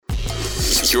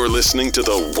You're listening to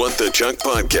the What the Chuck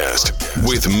podcast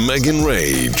with Megan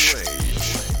Rage.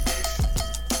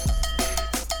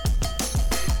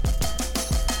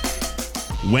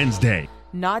 Wednesday.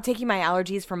 Not taking my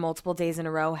allergies for multiple days in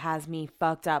a row has me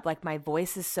fucked up. Like, my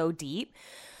voice is so deep.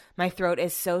 My throat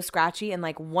is so scratchy. And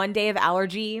like, one day of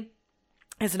allergy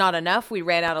is not enough. We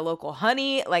ran out of local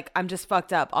honey. Like, I'm just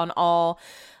fucked up on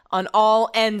all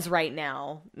ends right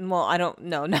now. Well, I don't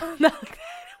know. No,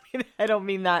 I don't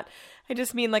mean that. I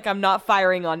just mean like I'm not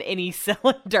firing on any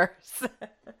cylinders.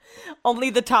 Only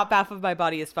the top half of my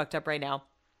body is fucked up right now.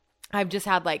 I've just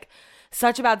had like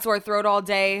such a bad sore throat all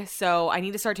day, so I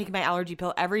need to start taking my allergy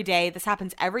pill every day. This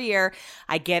happens every year.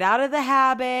 I get out of the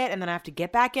habit, and then I have to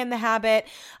get back in the habit.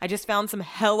 I just found some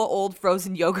hella old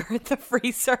frozen yogurt in the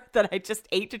freezer that I just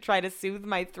ate to try to soothe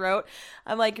my throat.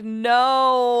 I'm like,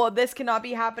 no, this cannot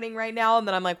be happening right now. And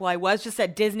then I'm like, well, I was just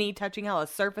at Disney touching hella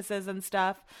surfaces and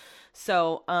stuff.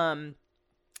 So,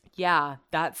 yeah,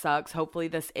 that sucks. Hopefully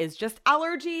this is just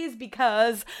allergies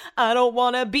because I don't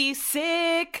want to be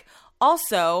sick.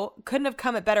 Also, couldn't have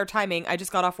come at better timing. I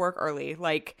just got off work early.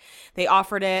 Like, they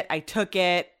offered it. I took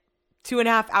it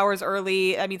 2.5 hours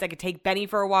early. That means I could take Benny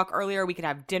for a walk earlier. We could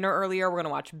have dinner earlier. We're going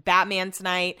to watch Batman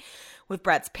tonight with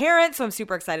Brett's parents. So I'm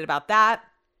super excited about that.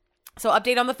 So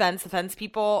update on the fence. The fence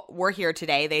people were here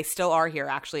today. They still are here,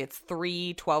 actually. It's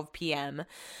 3:12 p.m.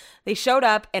 They showed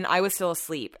up and I was still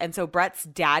asleep. And so Brett's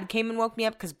dad came and woke me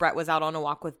up because Brett was out on a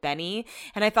walk with Benny.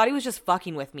 And I thought he was just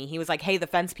fucking with me. He was like, hey, the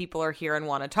fence people are here and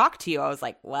want to talk to you. I was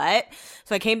like, what?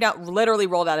 So I came down, literally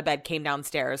rolled out of bed, came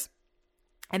downstairs.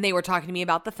 And they were talking to me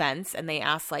about the fence. And they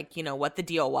asked, like, you know, what the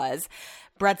deal was.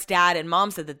 Brett's dad and mom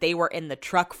said that they were in the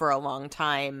truck for a long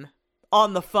time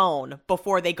on the phone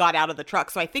before they got out of the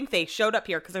truck. So I think they showed up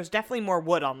here because there's definitely more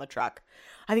wood on the truck.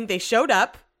 I think they showed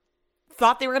up,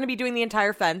 thought they were going to be doing the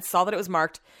entire fence, saw that it was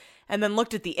marked, and then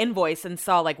looked at the invoice and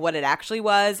saw like what it actually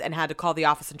was and had to call the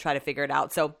office and try to figure it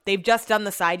out. So they've just done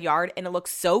the side yard and it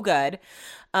looks so good.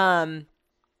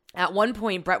 At one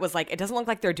point, Brett was like, it doesn't look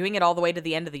like they're doing it all the way to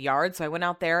the end of the yard. So I went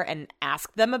out there and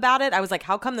asked them about it. I was like,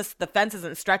 how come the fence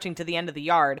isn't stretching to the end of the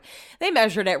yard? They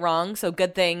measured it wrong. So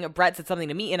good thing Brett said something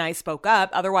to me and I spoke up.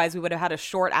 Otherwise, we would have had a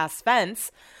short ass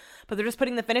fence. But they're just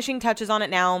putting the finishing touches on it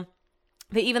now.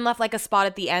 They even left like a spot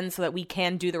at the end so that we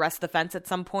can do the rest of the fence at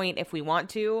some point if we want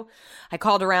to. I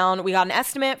called around. We got an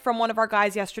estimate from one of our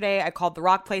guys yesterday. I called the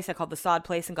rock place. I called the sod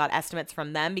place and got estimates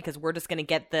from them because we're just going to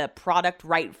get the product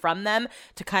right from them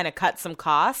to kind of cut some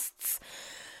costs.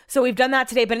 So we've done that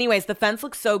today. But anyways, the fence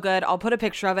looks so good. I'll put a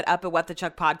picture of it up at What the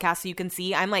Chuck podcast so you can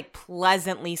see. I'm like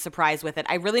pleasantly surprised with it.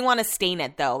 I really want to stain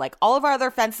it though. Like all of our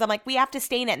other fences, I'm like, we have to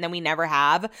stain it. And then we never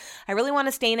have. I really want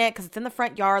to stain it because it's in the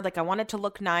front yard. Like I want it to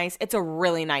look nice. It's a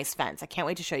really nice fence. I can't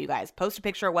wait to show you guys. Post a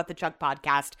picture at What the Chuck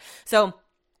podcast. So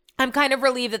I'm kind of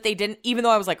relieved that they didn't, even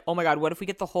though I was like, oh my God, what if we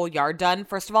get the whole yard done?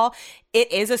 First of all,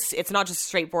 it's not just a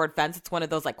straightforward fence. It's one of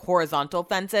those like horizontal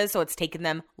fences. So it's taken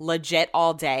them legit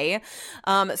all day.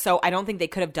 So I don't think they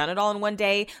could have done it all in one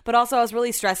day. But also I was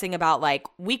really stressing about like,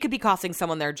 we could be costing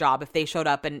someone their job if they showed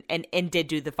up and did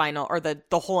do the final or the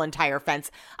whole entire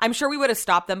fence. I'm sure we would have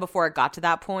stopped them before it got to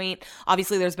that point.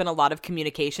 Obviously there's been a lot of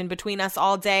communication between us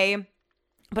all day.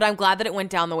 But I'm glad that it went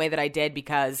down the way that I did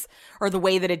because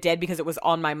it was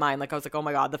on my mind. Like I was like, oh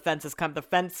my God, the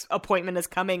fence appointment is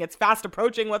coming. It's fast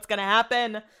approaching. What's going to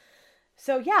happen?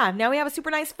 So yeah, now we have a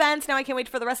super nice fence. Now I can't wait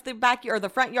for the rest of the backyard or the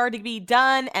front yard to be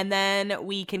done. And then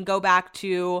we can go back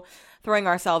to throwing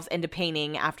ourselves into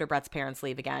painting after Brett's parents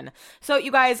leave again. So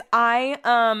you guys,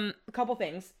 a couple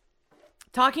things.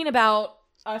 Talking about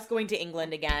us going to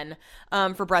England again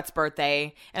for Brett's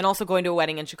birthday and also going to a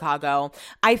wedding in Chicago.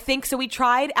 I think so. We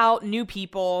tried out new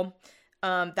people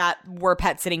that were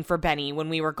pet sitting for Benny when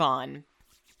we were gone.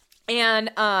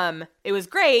 And it was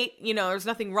great. You know, there's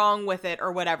nothing wrong with it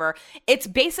or whatever. It's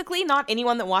basically not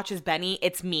anyone that watches Benny.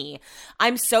 It's me.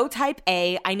 I'm so type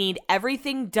A. I need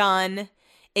everything done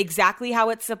exactly how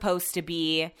it's supposed to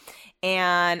be.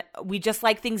 And we just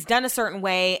like things done a certain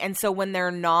way. And so when they're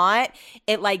not,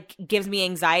 it like gives me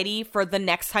anxiety for the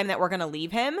next time that we're going to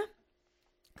leave him.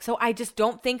 So I just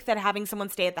don't think that having someone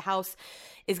stay at the house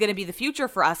is going to be the future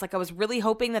for us. Like I was really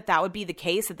hoping that would be the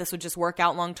case, that this would just work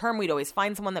out long term. We'd always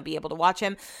find someone that'd be able to watch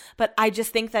him. But I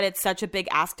just think that it's such a big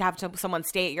ask to have someone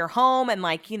stay at your home and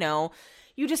like, you know,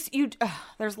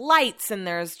 there's lights and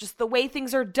there's just the way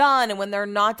things are done. And when they're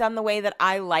not done the way that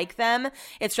I like them,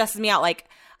 it stresses me out. Like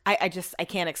I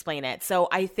can't explain it. So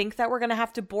I think that we're going to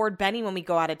have to board Benny when we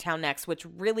go out of town next, which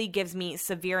really gives me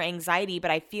severe anxiety.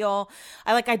 But I feel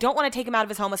I don't want to take him out of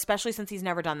his home, especially since he's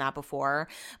never done that before.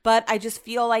 But I just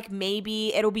feel like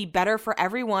maybe it'll be better for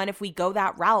everyone if we go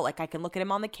that route. Like I can look at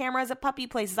him on the cameras at puppy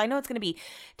places. I know it's going to be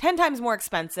 10 times more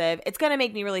expensive. It's going to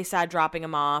make me really sad dropping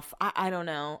him off. I don't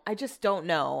know. I just don't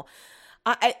know.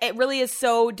 It really is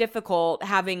so difficult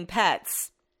having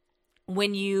pets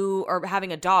when you are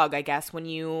having a dog, I guess, when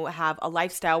you have a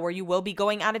lifestyle where you will be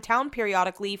going out of town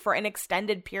periodically for an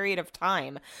extended period of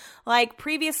time. Like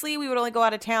previously, we would only go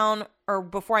out of town, or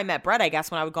before I met Brett, I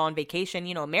guess, when I would go on vacation,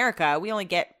 America, we only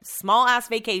get small ass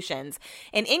vacations.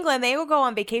 In England, they will go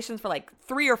on vacations for like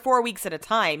 3 or 4 weeks at a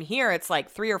time. Here, it's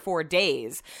like 3 or 4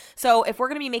 days. So if we're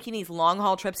going to be making these long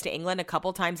haul trips to England a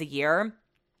couple times a year,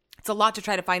 it's a lot to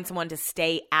try to find someone to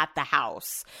stay at the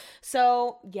house.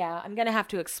 So yeah, I'm going to have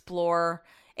to explore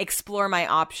my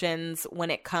options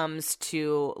when it comes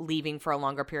to leaving for a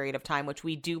longer period of time, which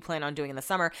we do plan on doing in the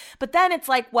summer. But then it's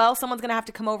like, well, someone's going to have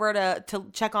to come over to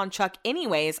check on Chuck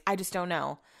anyways. I just don't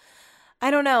know.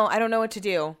 I don't know what to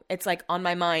do. It's like on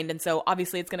my mind. And so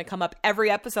obviously it's going to come up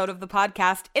every episode of the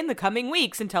podcast in the coming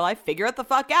weeks until I figure it the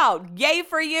fuck out. Yay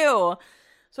for you.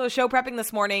 So show prepping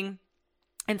this morning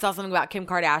and saw something about Kim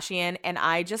Kardashian, and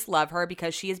I just love her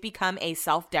because she has become a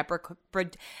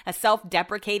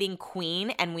self-deprecating queen,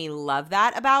 and we love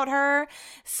that about her.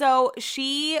 So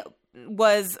she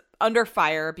was under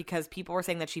fire because people were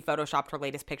saying that she photoshopped her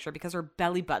latest picture because her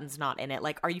belly button's not in it.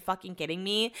 Like, are you fucking kidding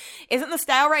me? Isn't the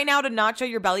style right now to not show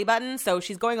your belly button? So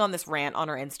she's going on this rant on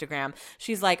her Instagram.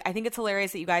 She's like, I think it's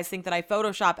hilarious that you guys think that I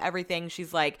Photoshop everything.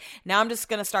 She's like, now I'm just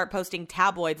going to start posting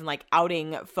tabloids and like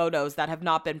outing photos that have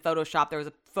not been Photoshopped. There was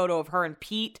a photo of her and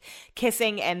Pete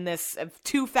kissing, and this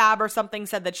 2Fab or something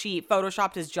said that she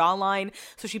Photoshopped his jawline.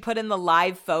 So she put in the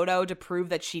live photo to prove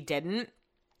that she didn't.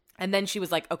 And then she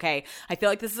was like, okay, I feel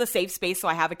like this is a safe space, so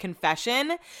I have a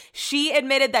confession. She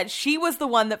admitted that she was the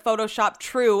one that Photoshopped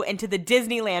True into the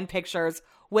Disneyland pictures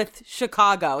with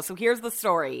Chicago. So here's the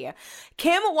story.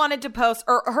 Kim wanted to post,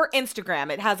 or her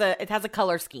Instagram, it has a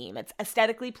color scheme. It's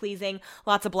aesthetically pleasing,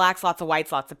 lots of blacks, lots of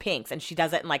whites, lots of pinks, and she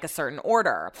does it in like a certain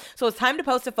order. So it's time to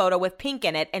post a photo with pink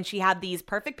in it, and she had these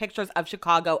perfect pictures of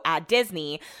Chicago at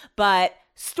Disney, but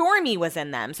Stormy was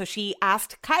in them. So she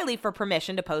asked Kylie for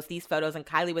permission to post these photos, and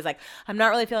Kylie was like, I'm not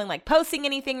really feeling like posting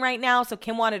anything right now. So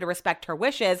Kim wanted to respect her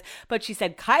wishes, but she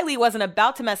said Kylie wasn't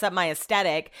about to mess up my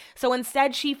aesthetic. So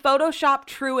instead she Photoshopped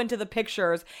True into the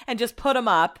pictures and just put them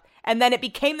up. And then it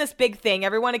became this big thing.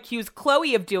 Everyone accused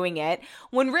Chloe of doing it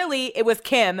when really it was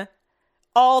Kim,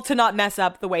 all to not mess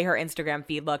up the way her Instagram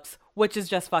feed looks, which is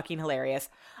just fucking hilarious.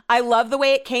 I love the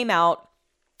way it came out.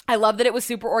 I love that it was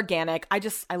super organic. I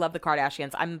love the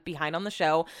Kardashians. I'm behind on the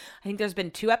show. I think there's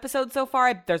been 2 episodes so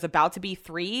far. There's about to be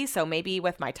 3. So maybe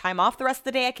with my time off the rest of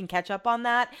the day, I can catch up on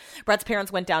that. Brett's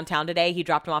parents went downtown today. He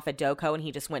dropped them off at Doco and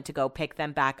he just went to go pick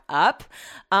them back up.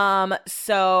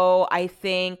 So I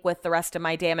think with the rest of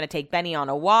my day, I'm going to take Benny on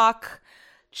a walk,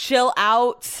 chill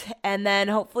out, and then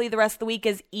hopefully the rest of the week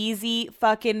is easy,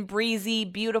 fucking breezy,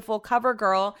 beautiful cover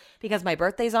girl, because my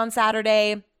birthday's on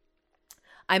Saturday.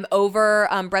 I'm over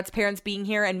Brett's parents being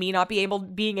here and me not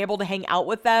being able to hang out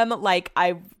with them. Like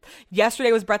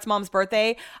yesterday was Brett's mom's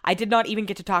birthday. I did not even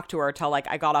get to talk to her till like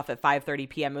I got off at 5:30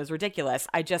 p.m. It was ridiculous.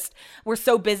 We're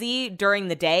so busy during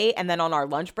the day, and then on our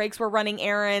lunch breaks we're running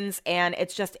errands, and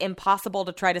it's just impossible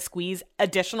to try to squeeze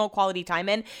additional quality time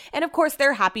in. And of course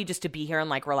they're happy just to be here and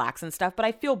like relax and stuff, but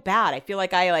I feel bad. I feel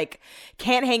like I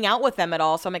can't hang out with them at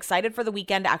all. So I'm excited for the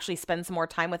weekend to actually spend some more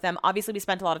time with them. Obviously we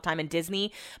spent a lot of time in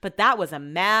Disney, but that was a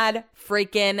mad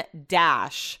freaking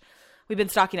dash. We've been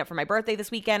stocking up for my birthday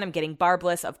this weekend. I'm getting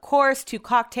Barbless, of course, 2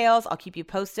 cocktails. I'll keep you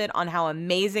posted on how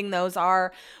amazing those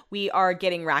are. We are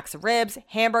getting racks of ribs,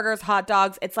 hamburgers, hot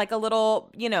dogs. It's like a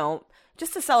little,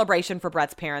 just a celebration for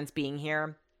Brett's parents being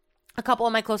here. A couple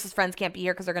of my closest friends can't be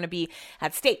here because they're going to be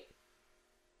at state.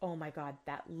 Oh my God,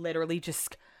 that literally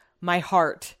just, my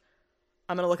heart.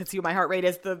 I'm going to look and see what my heart rate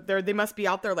is. They must be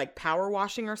out there like power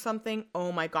washing or something.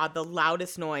 Oh my God, the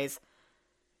loudest noise.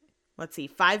 Let's see,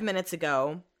 5 minutes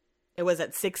ago, it was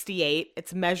at 68.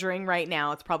 It's measuring right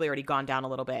now. It's probably already gone down a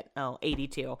little bit.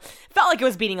 82. Felt like it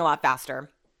was beating a lot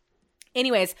faster.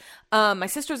 Anyways, my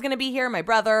sister's going to be here, my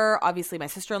brother, obviously my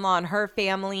sister-in-law and her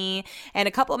family, and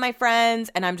a couple of my friends,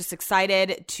 and I'm just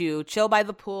excited to chill by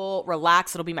the pool,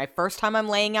 relax. It'll be my first time I'm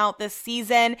laying out this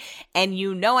season,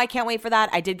 and I can't wait for that.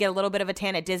 I did get a little bit of a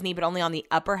tan at Disney, but only on the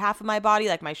upper half of my body.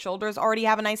 Like my shoulders already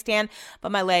have a nice tan,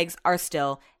 but my legs are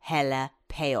still hella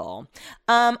pale.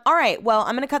 All right, well,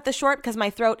 I'm going to cut this short because my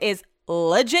throat is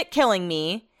legit killing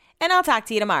me, and I'll talk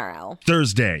to you tomorrow.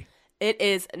 Thursday. It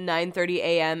is 9:30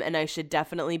 a.m. and I should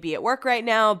definitely be at work right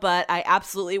now, but I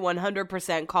absolutely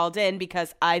 100% called in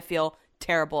because I feel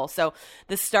terrible. So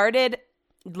this started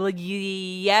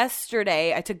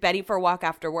yesterday. I took Benny for a walk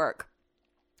after work,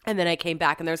 and then I came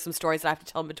back, and there's some stories that I have to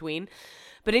tell in between.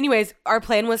 But anyways, our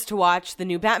plan was to watch the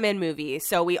new Batman movie.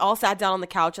 So we all sat down on the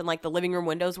couch, and like the living room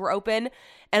windows were open.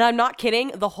 And I'm not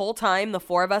kidding. The whole time, the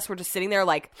four of us were just sitting there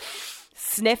like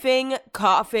sniffing,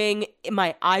 coughing.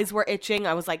 My eyes were itching.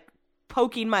 I was like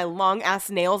poking my long ass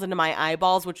nails into my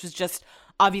eyeballs, which was just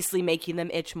obviously making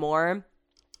them itch more.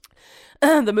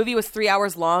 The movie was 3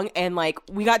 hours long, and like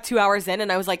we got 2 hours in,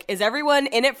 and I was like, is everyone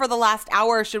in it for the last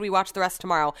hour, or should we watch the rest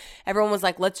tomorrow? Everyone was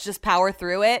like, let's just power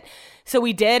through it. So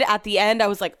we did. At the end, I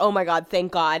was like, oh my God,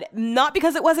 thank God. Not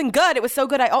because it wasn't good. It was so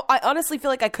good. I honestly feel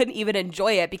like I couldn't even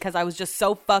enjoy it because I was just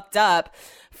so fucked up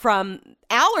from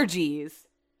allergies.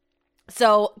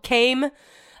 So came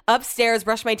upstairs,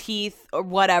 brushed my teeth or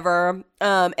whatever,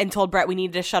 and told Brett we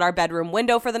needed to shut our bedroom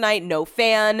window for the night. No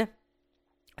fan.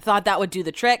 Thought that would do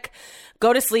the trick.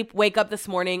 Go to sleep, wake up this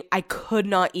morning. I could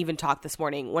not even talk this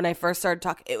morning. When I first started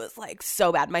talking, it was like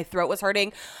so bad. My throat was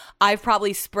hurting. I've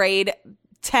probably sprayed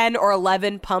 10 or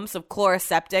 11 pumps of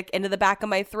Chloraseptic into the back of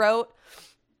my throat.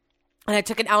 And I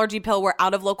took an allergy pill. We're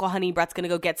out of local honey. Brett's going to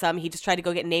go get some. He just tried to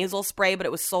go get nasal spray, but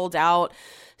it was sold out.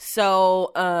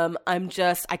 So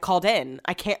I called in.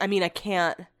 I can't.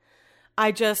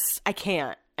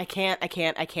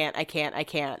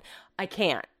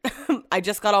 I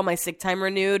just got all my sick time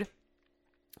renewed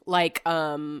like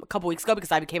a couple weeks ago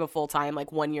because I became a full-time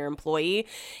like 1-year employee,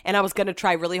 and I was going to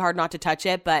try really hard not to touch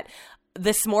it. But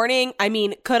this morning, I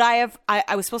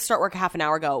was supposed to start work half an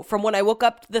hour ago. From when I woke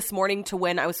up this morning to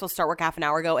when I was supposed to start work half an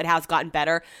hour ago, it has gotten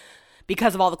better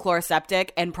because of all the Chloraseptic,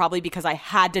 and probably because I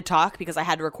had to talk because I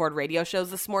had to record radio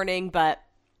shows this morning, but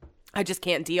I just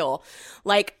can't deal.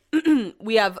 Like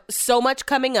we have so much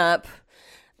coming up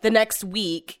the next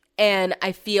week, and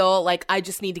I feel like I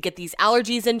just need to get these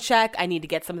allergies in check. I need to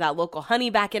get some of that local honey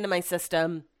back into my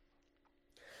system.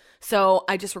 So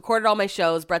I just recorded all my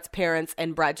shows. Brett's parents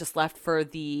and Brett just left for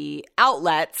the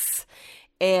outlets,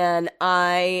 and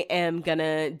I am going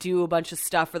to do a bunch of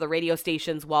stuff for the radio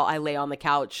stations while I lay on the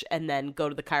couch and then go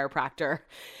to the chiropractor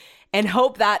and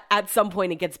hope that at some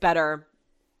point it gets better.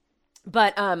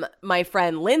 But my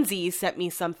friend Lindsay sent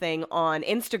me something on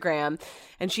Instagram,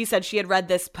 and she said she had read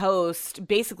this post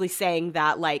basically saying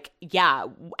that, like, yeah,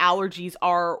 allergies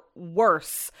are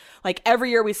worse. Like, every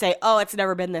year we say, oh, it's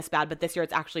never been this bad, but this year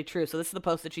it's actually true. So this is the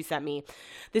post that she sent me.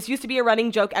 This used to be a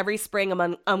running joke every spring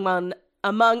among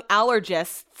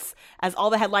allergists, as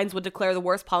all the headlines would declare the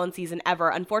worst pollen season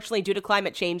ever. Unfortunately, due to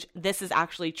climate change, this is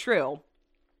actually true.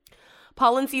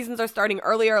 Pollen seasons are starting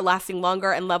earlier, lasting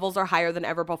longer, and levels are higher than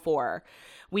ever before.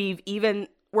 We're even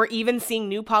seeing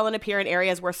new pollen appear in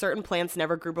areas where certain plants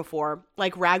never grew before,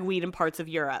 like ragweed in parts of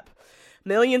Europe.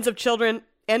 Millions of children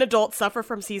and adults suffer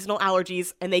from seasonal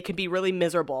allergies, and they can be really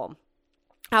miserable.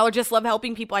 Allergists love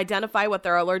helping people identify what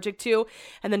they're allergic to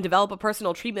and then develop a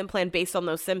personal treatment plan based on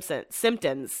those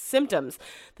symptoms.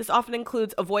 This often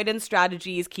includes avoidance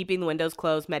strategies, keeping the windows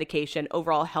closed, medication,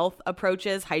 overall health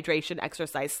approaches, hydration,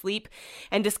 exercise, sleep,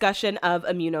 and discussion of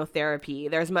immunotherapy.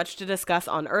 There's much to discuss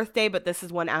on Earth Day, but this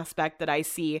is one aspect that I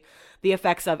see the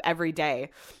effects of every day.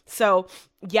 So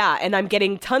yeah, and I'm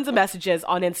getting tons of messages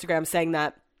on Instagram saying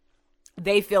that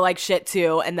they feel like shit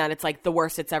too, and that it's like the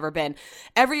worst it's ever been.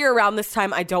 Every year around this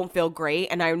time, I don't feel great,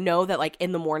 and I know that like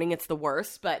in the morning it's the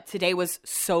worst, but today was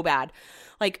so bad.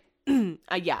 Like,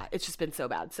 yeah, it's just been so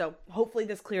bad. So hopefully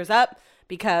this clears up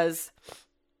because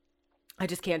I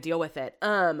just can't deal with it.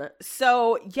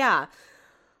 So yeah,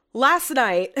 last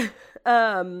night,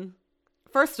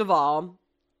 first of all,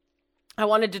 I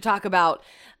wanted to talk about,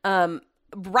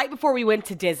 right before we went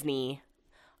to Disney,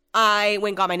 I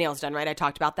went and got my nails done, right? I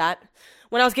talked about that.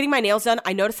 When I was getting my nails done,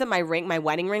 I noticed that my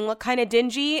wedding ring looked kind of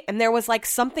dingy, and there was like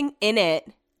something in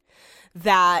it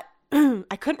that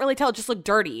I couldn't really tell. It just looked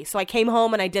dirty. So I came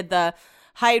home and I did the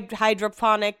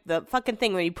hydroponic, the fucking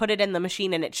thing where you put it in the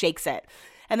machine and it shakes it.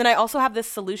 And then I also have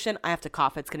this solution. I have to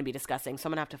cough. It's going to be disgusting. So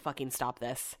I'm going to have to fucking stop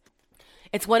this.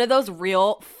 It's one of those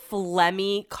real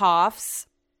phlegmy coughs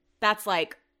that's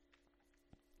like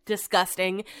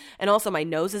disgusting. And also my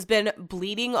nose has been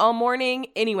bleeding all morning.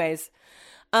 Anyways,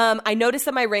 I noticed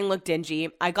that my ring looked dingy.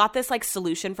 I got this like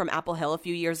solution from Apple Hill a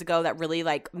few years ago that really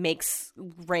like makes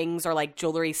rings or like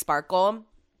jewelry sparkle.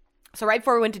 So right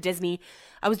before we went to Disney,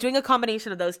 I was doing a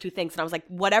combination of those two things, and I was like,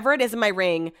 whatever it is in my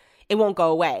ring, it won't go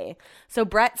away. So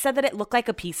Brett said that it looked like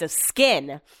a piece of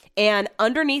skin, and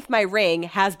underneath my ring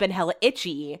has been hella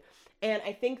itchy. And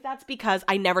I think that's because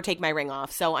I never take my ring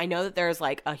off. So I know that there's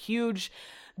like a huge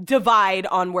divide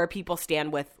on where people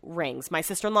stand with rings. My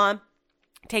sister-in-law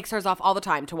takes hers off all the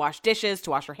time to wash dishes,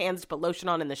 to wash her hands, to put lotion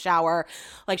on in the shower.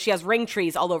 Like, she has ring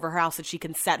trees all over her house that she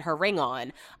can set her ring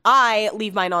on. I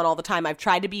leave mine on all the time. I've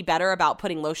tried to be better about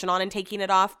putting lotion on and taking it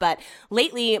off, but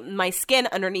lately my skin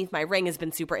underneath my ring has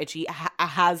been super itchy,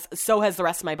 so has the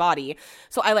rest of my body.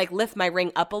 So I like lift my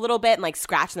ring up a little bit and like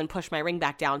scratch and then push my ring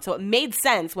back down. So it made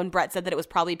sense when Brett said that it was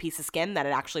probably a piece of skin, that it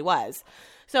actually was.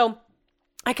 So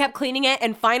I kept cleaning it,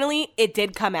 and finally it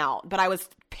did come out, but I was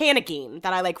panicking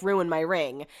that I like ruined my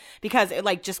ring because it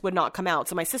like just would not come out.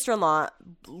 So my sister-in-law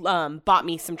bought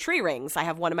me some tree rings. I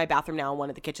have one in my bathroom now and one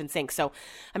at the kitchen sink. So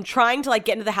I'm trying to like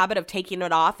get into the habit of taking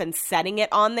it off and setting it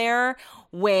on there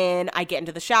when I get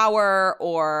into the shower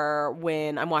or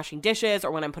when I'm washing dishes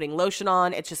or when I'm putting lotion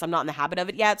on. It's just I'm not in the habit of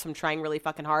it yet, so I'm trying really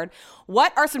fucking hard.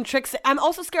 What are some tricks? I'm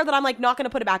also scared that I'm like not going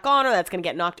to put it back on or that's going to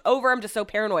get knocked over. I'm just so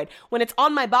paranoid. When it's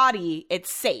on my body,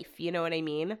 it's safe. You know what I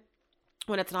mean?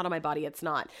 When it's not on my body, it's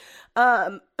not.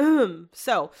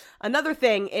 So another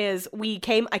thing is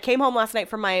I came home last night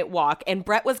from my walk, and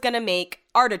Brett was going to make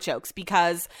artichokes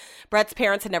because Brett's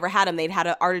parents had never had them. They'd had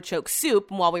an artichoke soup.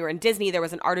 And while we were in Disney, there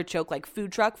was an artichoke like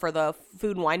food truck for the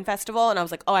Food and Wine Festival. And I was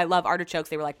like, oh, I love artichokes.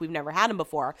 They were like, we've never had them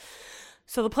before.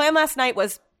 So the plan last night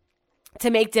was to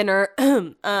make dinner,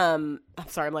 I'm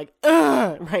sorry, I'm like,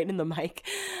 right in the mic.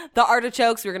 The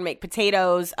artichokes, we were going to make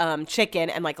potatoes, chicken,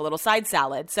 and like a little side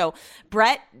salad. So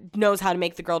Brett knows how to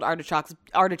make the grilled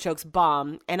artichokes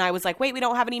bomb. And I was like, wait, we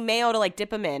don't have any mayo to like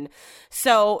dip them in.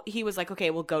 So he was like, okay,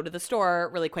 we'll go to the store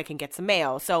really quick and get some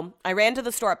mayo. So I ran to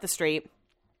the store up the street.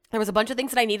 There was a bunch of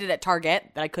things that I needed at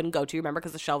Target that I couldn't go to, remember,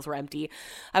 because the shelves were empty.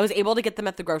 I was able to get them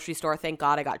at the grocery store, thank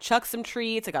God. I got Chuck some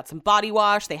treats. I got some body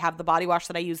wash. They have the body wash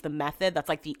that I use, the Method. That's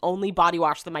like the only body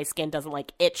wash that my skin doesn't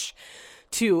like itch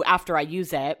to after I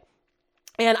use it.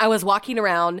 And I was walking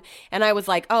around and I was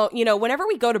like, oh, you know, whenever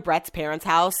we go to Brett's parents'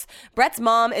 house, Brett's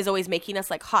mom is always making us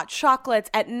like hot chocolates.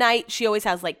 At night, she always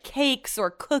has like cakes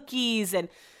or cookies, and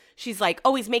she's like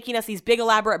always making us these big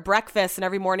elaborate breakfasts, and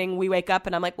every morning we wake up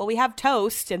and I'm like, well, we have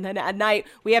toast, and then at night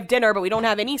we have dinner, but we don't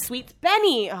have any sweets.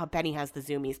 Benny has the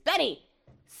zoomies. Benny,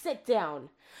 sit down.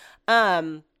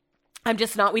 I'm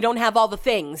just not, we don't have all the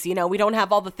things, you know, we don't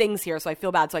have all the things here, so I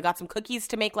feel bad. So I got some cookies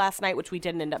to make last night, which we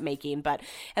didn't end up making, but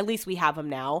at least we have them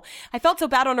now. I felt so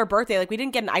bad on her birthday, like we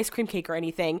didn't get an ice cream cake or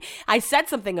anything. I said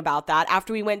something about that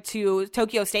after we went to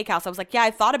Tokyo Steakhouse. I was like, yeah,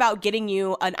 I thought about getting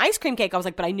you an ice cream cake. I was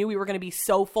like, but I knew we were going to be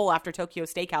so full after Tokyo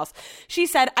Steakhouse. She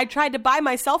said, I tried to buy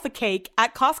myself a cake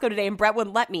at Costco today and Brett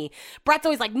wouldn't let me. Brett's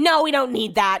always like, no, we don't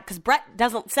need that, because Brett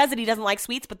says that he doesn't like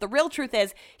sweets, but the real truth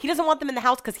is he doesn't want them in the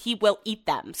house because he will eat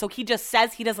them. So he just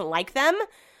says he doesn't like them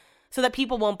so that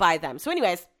people won't buy them. So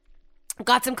anyways,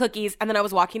 got some cookies, and then I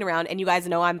was walking around, and you guys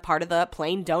know I'm part of the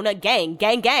plain donut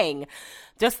gang.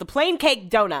 Just the plain cake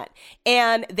donut.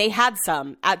 And they had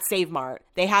some at Save Mart.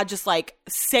 They had just like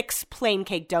 6 plain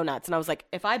cake donuts. And I was like,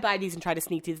 if I buy these and try to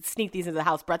sneak these into the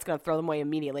house, Brett's going to throw them away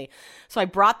immediately. So I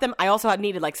brought them. I also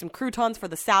needed like some croutons for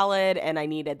the salad, and I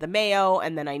needed the mayo,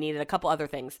 and then I needed a couple other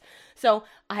things. So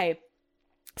I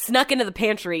snuck into the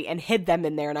pantry and hid them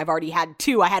in there, and I've already had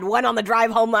 2. I had one on the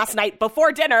drive home last night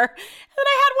before dinner, and then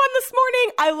I had one this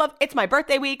morning. It's my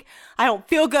birthday week. I don't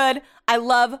feel good. I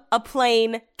love a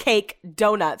plain cake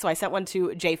donut. So I sent one to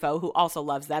JFO, who also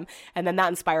loves them, and then that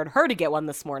inspired her to get one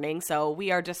this morning. So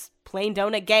we are just plain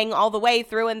donut gang all the way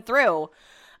through and through.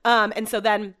 And so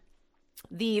then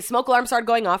the smoke alarm started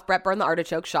going off. Brett burned the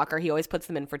artichoke. Shocker. He always puts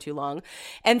them in for too long.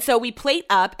 And so we plate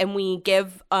up and we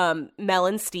give Mel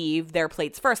and Steve their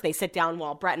plates first. They sit down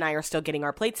while Brett and I are still getting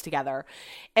our plates together.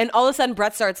 And all of a sudden,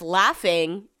 Brett starts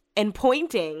laughing and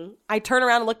pointing. I turn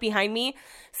around and look behind me.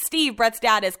 Steve, Brett's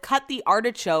dad, has cut the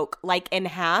artichoke like in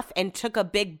half and took a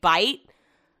big bite,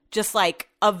 just like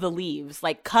of the leaves.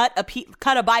 Like cut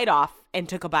a bite off and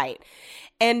took a bite.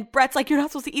 And Brett's like, you're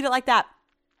not supposed to eat it like that.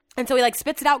 And so he like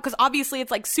spits it out because obviously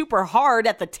it's like super hard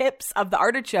at the tips of the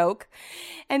artichoke.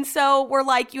 And so we're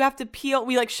like, you have to peel.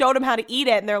 We like showed him how to eat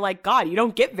it, and they're like, God, you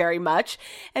don't get very much.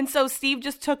 And so Steve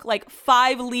just took like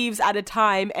 5 leaves at a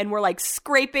time, and we're like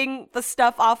scraping the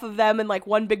stuff off of them in like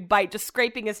one big bite, just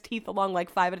scraping his teeth along like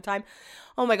 5 at a time.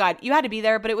 Oh my God, you had to be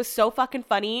there, but it was so fucking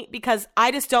funny because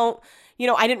I just don't,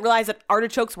 I didn't realize that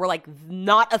artichokes were like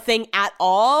not a thing at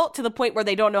all, to the point where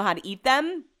they don't know how to eat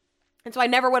them. And so I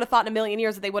never would have thought in a million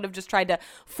years that they would have just tried to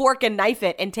fork and knife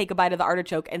it and take a bite of the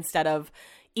artichoke instead of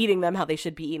eating them how they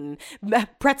should be eaten.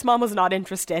 Brett's mom was not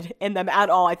interested in them at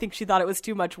all. I think she thought it was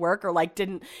too much work, or like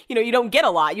didn't, you don't get a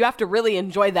lot. You have to really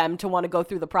enjoy them to want to go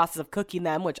through the process of cooking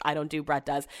them, which I don't do, Brett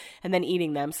does, and then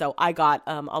eating them. So I got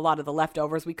a lot of the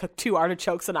leftovers. We cooked 2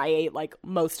 artichokes and I ate like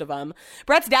most of them.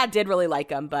 Brett's dad did really like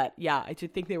them, but yeah, I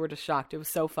did think they were just shocked. It was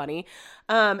so funny.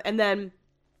 And then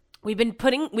we've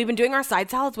been doing our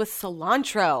side salads with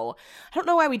cilantro. I don't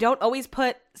know why we don't always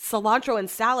put cilantro in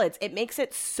salads. It makes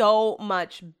it so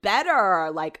much better.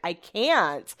 Like, I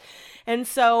can't. And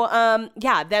so,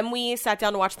 then we sat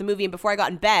down to watch the movie. And before I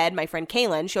got in bed, my friend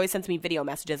Kaylin, she always sends me video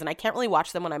messages, and I can't really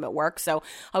watch them when I'm at work. So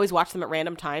I always watch them at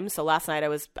random times. So last night I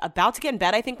was about to get in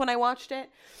bed, I think, when I watched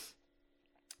it.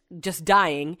 Just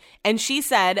dying. And she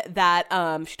said that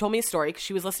she told me a story because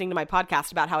she was listening to my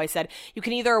podcast about how I said you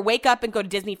can either wake up and go to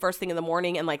Disney first thing in the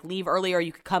morning and like leave early, or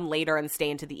you could come later and stay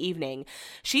into the evening.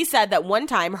 She said that one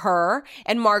time her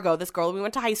and Margot, this girl we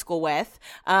went to high school with,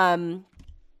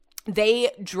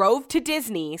 they drove to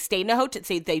Disney, stayed in a hotel.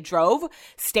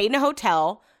 Stayed in a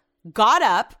hotel, got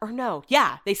up, or no,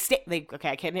 yeah, I want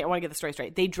to get the story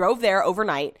straight. They drove there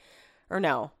overnight, or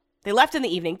no. They left in the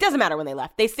evening. Doesn't matter when they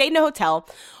left. They stayed in a hotel,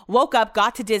 woke up,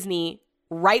 got to Disney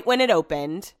right when it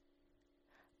opened.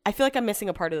 I feel like I'm missing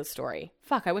a part of the story.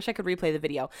 Fuck, I wish I could replay the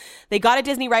video. They got to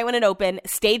Disney right when it opened,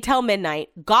 stayed till midnight,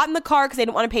 got in the car because they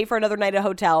didn't want to pay for another night at a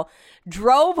hotel,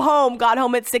 drove home, got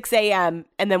home at 6 a.m.,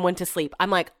 and then went to sleep. I'm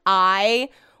like, I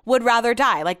would rather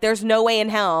die. Like, there's no way in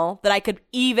hell that I could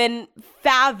even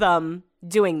fathom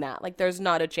doing that. Like, there's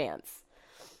not a chance.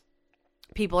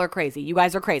 People are crazy. You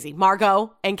guys are crazy.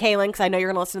 Margot and Kaylin, because I know you're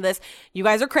going to listen to this. You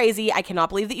guys are crazy. I cannot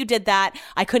believe that you did that.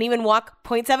 I couldn't even walk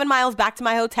 0.7 miles back to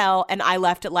my hotel, and I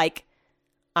left at like,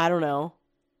 I don't know,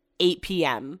 8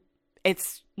 p.m.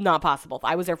 It's not possible.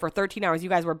 I was there for 13 hours. You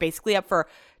guys were basically up for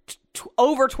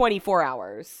over 24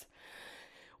 hours.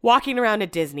 Walking around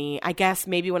at Disney, I guess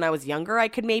maybe when I was younger, I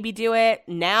could maybe do it.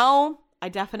 Now, I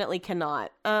definitely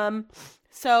cannot.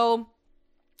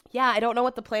 Yeah, I don't know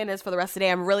what the plan is for the rest of the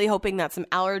day. I'm really hoping that some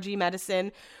allergy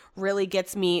medicine really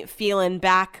gets me feeling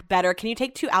back better. Can you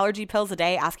take 2 allergy pills a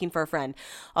day? Asking for a friend.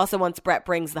 Also, once Brett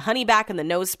brings the honey back and the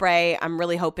nose spray, I'm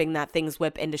really hoping that things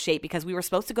whip into shape because we were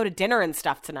supposed to go to dinner and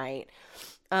stuff tonight.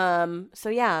 So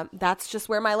yeah, that's just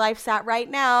where my life's at right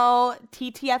now.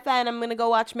 TTFN, I'm going to go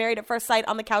watch Married at First Sight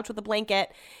on the couch with a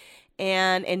blanket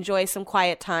and enjoy some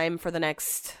quiet time for the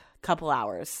next couple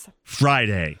hours.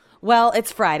 Friday. Well,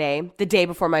 it's Friday, the day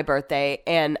before my birthday,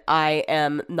 and I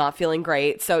am not feeling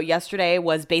great. So yesterday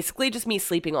was basically just me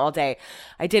sleeping all day.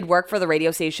 I did work for the radio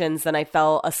stations, then I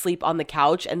fell asleep on the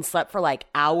couch and slept for like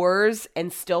hours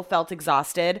and still felt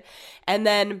exhausted. And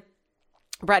then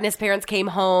Brett and his parents came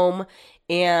home,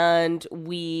 and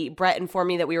Brett informed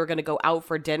me that we were going to go out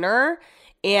for dinner.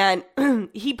 And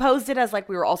he posed it as like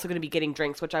we were also going to be getting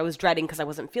drinks, which I was dreading because I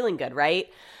wasn't feeling good, right?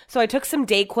 So I took some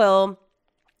Dayquil.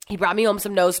 He brought me home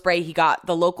some nose spray. He got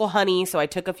the local honey, so I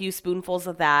took a few spoonfuls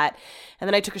of that. And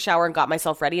then I took a shower and got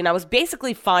myself ready. And I was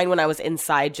basically fine when I was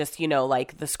inside, just,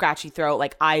 like the scratchy throat,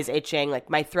 like eyes itching, like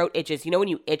my throat itches. You know when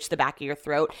you itch the back of your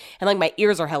throat? And like my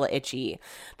ears are hella itchy.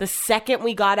 The second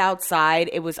we got outside,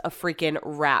 it was a freaking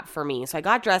wrap for me. So I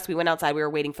got dressed. We went outside. We were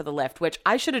waiting for the lift, which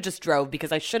I should have just drove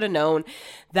because I should have known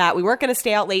that we weren't going to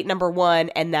stay out late, number one,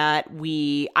 and that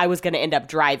I was going to end up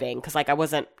driving because like I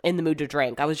wasn't in the mood to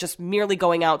drink. I was just merely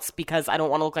going out because I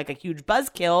don't want to look like a huge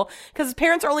buzzkill because his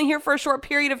parents are only here for a short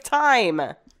period of time.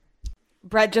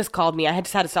 Brett just called me. I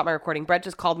just had to stop my recording. Brett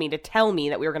just called me to tell me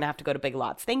that we were going to have to go to Big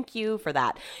Lots. Thank you for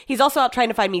that. He's also out trying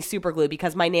to find me super glue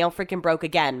because my nail freaking broke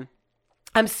again.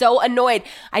 I'm so annoyed.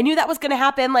 I knew that was going to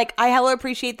happen. Like, I hella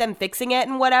appreciate them fixing it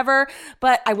and whatever,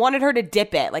 but I wanted her to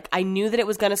dip it. Like, I knew that it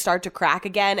was going to start to crack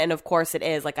again, and of course it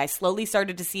is. Like, I slowly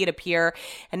started to see it appear,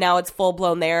 and now it's full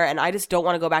blown there, and I just don't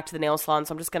want to go back to the nail salon,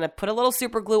 so I'm just going to put a little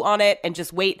super glue on it and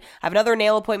just wait. I have another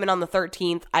nail appointment on the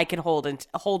 13th. I can hold it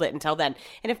until then.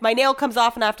 And if my nail comes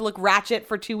off and I have to look ratchet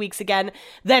for 2 weeks again,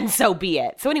 then so be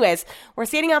it. So anyways, we're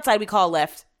standing outside. We call a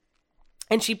Lyft.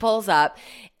 And she pulls up,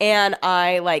 and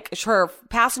her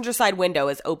passenger side window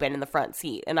is open in the front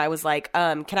seat. And I was like,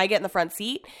 can I get in the front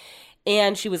seat?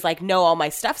 And she was like, no, all my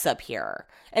stuff's up here.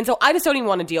 And so I just don't even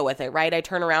want to deal with it, right? I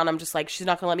turn around, I'm just like, she's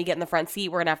not going to let me get in the front seat.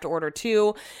 We're going to have to order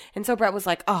 2. And so Brett was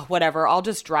like, oh, whatever, I'll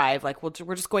just drive. Like,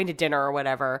 we're just going to dinner or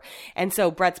whatever. And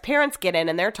so Brett's parents get in,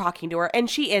 and they're talking to her, and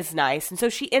she is nice. And so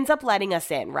she ends up letting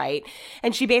us in, right?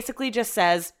 And she basically just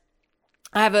says,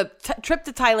 I have a trip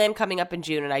to Thailand coming up in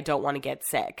June and I don't want to get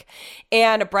sick.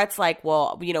 And Brett's like,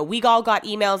 well, you know, we all got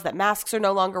emails that masks are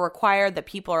no longer required, that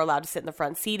people are allowed to sit in the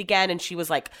front seat again. And she was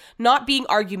like, not being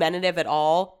argumentative at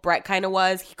all. Brett kind of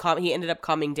was. He ended up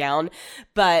calming down.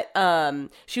 But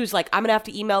she was like, I'm going to have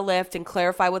to email Lyft and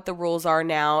clarify what the rules are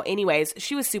now. Anyways,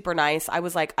 she was super nice. I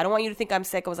was like, I don't want you to think I'm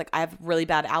sick. I was like, I have really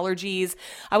bad allergies.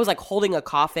 I was like holding a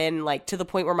cough like to the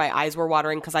point where my eyes were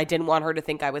watering because I didn't want her to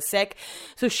think I was sick.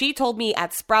 So she told me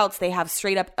at Sprouts, they have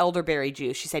straight up elderberry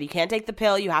juice. She said, you can't take the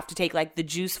pill. You have to take like the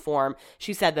juice form.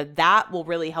 She said that will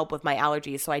really help with my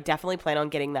allergies. So I definitely plan on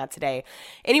getting that today.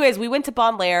 Anyways, we went to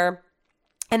Bon Lair.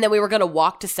 And then we were going to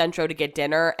walk to Centro to get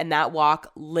dinner, and that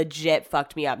walk legit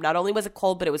fucked me up. Not only was it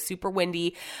cold, but it was super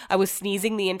windy. I was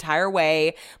sneezing the entire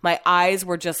way. My eyes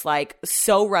were just like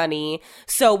so runny.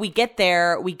 So we get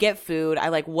there, we get food. I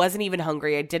like wasn't even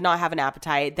hungry. I did not have an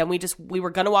appetite. Then we were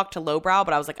going to walk to Lowbrow,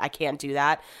 but I was like, I can't do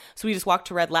that. So we just walked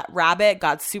to Red Rabbit,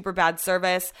 got super bad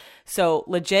service. So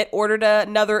legit ordered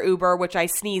another Uber, which I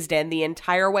sneezed in the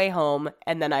entire way home.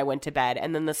 And then I went to bed.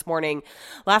 And then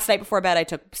last night before bed, I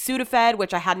took Sudafed,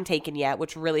 which I hadn't taken yet,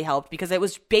 which really helped because it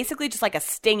was basically just like a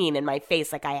stinging in my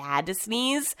face. Like I had to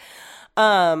sneeze.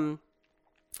 And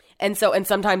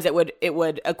sometimes it would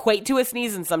equate to a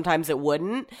sneeze and sometimes it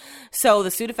wouldn't. So the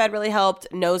Sudafed really helped.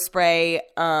 Nose spray,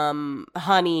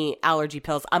 honey, allergy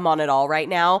pills. I'm on it all right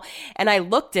now. And I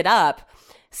looked it up.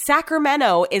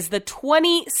 Sacramento is the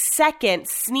 22nd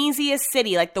sneeziest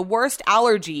city, like the worst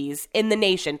allergies in the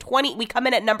nation. We come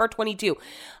in at number 22.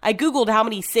 I Googled how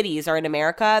many cities are in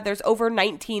America. There's over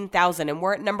 19,000 and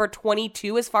we're at number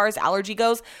 22 as far as allergy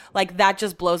goes. Like that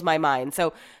just blows my mind.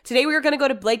 So today we were going to go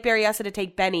to Lake Berryessa to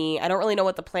take Benny. I don't really know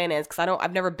what the plan is because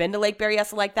I've never been to Lake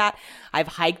Berryessa like that. I've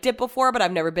hiked it before, but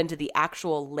I've never been to the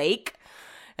actual lake.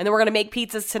 And then we're going to make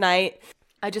pizzas tonight.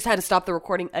 I just had to stop the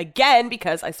recording again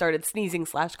because I started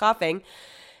sneezing/coughing.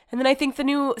 And then I think the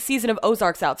new season of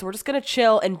Ozark's out. So we're just going to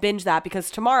chill and binge that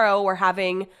because tomorrow we're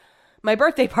having my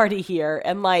birthday party here.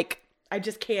 And like, I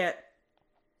just can't.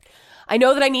 I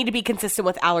know that I need to be consistent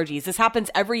with allergies. This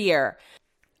happens every year.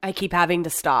 I keep having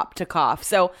to stop to cough.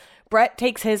 So Brett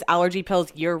takes his allergy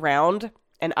pills year round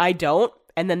and I don't.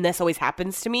 And then this always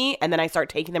happens to me. And then I start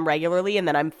taking them regularly and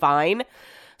then I'm fine.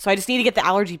 So I just need to get the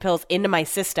allergy pills into my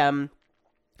system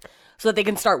so that they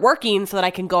can start working so that I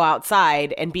can go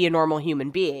outside and be a normal human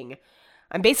being.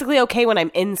 I'm basically okay when I'm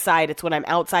inside. It's when I'm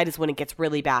outside is when it gets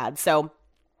really bad. So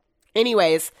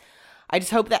anyways, I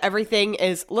just hope that everything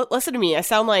is, listen to me. I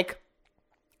sound like,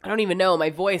 I don't even know.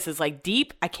 My voice is like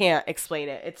deep. I can't explain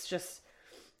it. It's just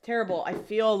terrible. I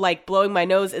feel like blowing my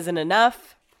nose isn't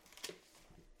enough.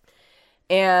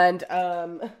 And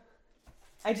I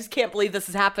just can't believe this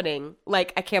is happening.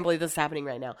 Like, I can't believe this is happening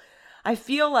right now. I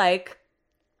feel like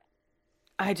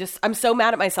I'm so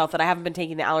mad at myself that I haven't been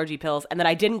taking the allergy pills and that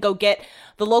I didn't go get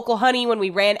the local honey when we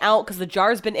ran out because the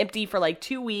jar's been empty for like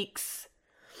 2 weeks.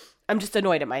 I'm just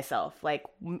annoyed at myself. Like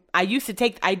I used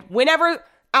to whenever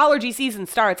allergy season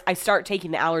starts, I start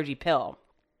taking the allergy pill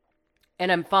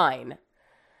and I'm fine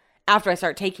after I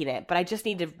start taking it, but I just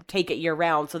need to take it year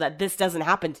round so that this doesn't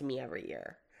happen to me every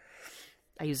year.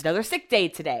 I used another sick day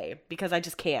today because I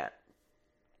just can't.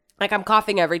 Like I'm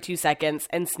coughing every 2 seconds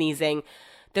and sneezing.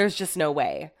 There's just no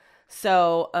way.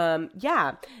 So,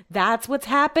 yeah, that's what's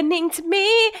happening to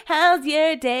me. How's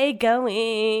your day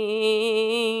going?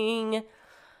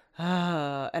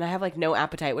 And I have like no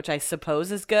appetite, which I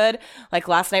suppose is good. Like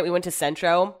last night we went to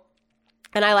Centro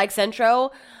and I like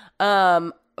Centro,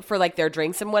 for like their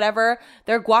drinks and whatever.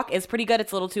 Their guac is pretty good.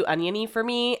 It's a little too oniony for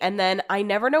me. And then I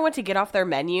never know when to get off their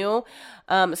menu.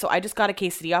 So I just got a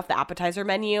quesadilla off the appetizer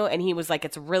menu and he was like,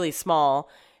 it's really small.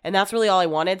 And that's really all I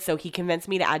wanted. So he convinced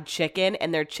me to add chicken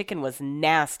and their chicken was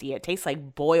nasty. It tastes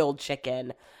like boiled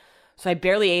chicken. So I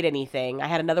barely ate anything. I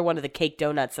had another one of the cake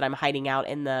donuts that I'm hiding out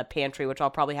in the pantry, which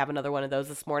I'll probably have another one of those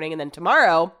this morning. And then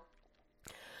tomorrow,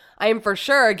 I am for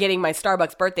sure getting my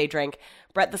Starbucks birthday drink.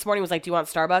 Brett this morning was like, do you want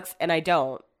Starbucks? And I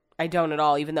don't at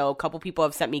all, even though a couple people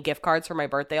have sent me gift cards for my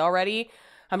birthday already.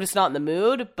 I'm just not in the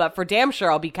mood. But for damn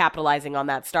sure, I'll be capitalizing on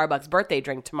that Starbucks birthday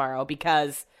drink tomorrow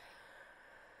because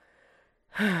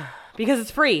it's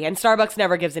free and Starbucks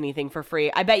never gives anything for free.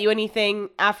 I bet you anything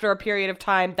after a period of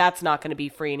time, that's not going to be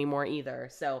free anymore either.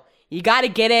 So you got to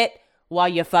get it while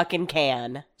you fucking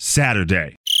can.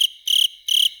 Saturday.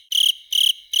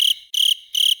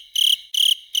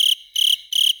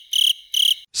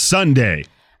 Sunday.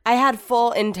 I had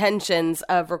full intentions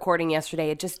of recording yesterday.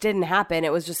 It just didn't happen.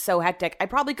 It was just so hectic. I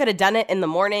probably could have done it in the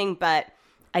morning, but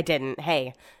I didn't.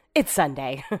 Hey, it's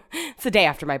Sunday. It's the day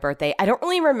after my birthday. I don't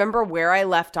really remember where I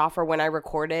left off or when I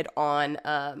recorded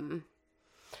on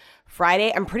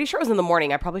Friday. I'm pretty sure it was in the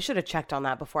morning. I probably should have checked on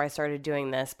that before I started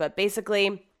doing this. But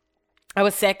basically, I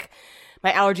was sick.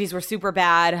 My allergies were super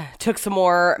bad. Took some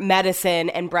more medicine.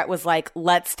 And Brett was like,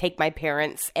 let's take my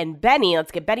parents and Benny.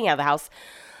 Let's get Benny out of the house.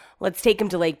 Let's take him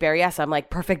to Lake Berryessa. I'm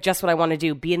like, perfect, just what I want to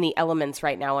do. Be in the elements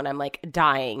right now. And I'm like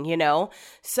dying, you know?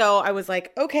 So I was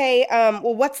like, okay,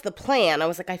 well, what's the plan? I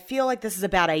was like, I feel like this is a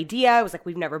bad idea. I was like,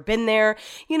 we've never been there.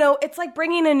 You know, it's like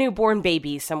bringing a newborn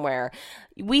baby somewhere.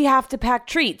 We have to pack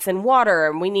treats and water,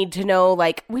 and we need to know,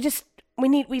 like, we just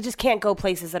can't go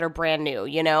places that are brand new,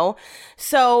 you know?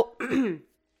 So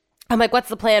I'm like, what's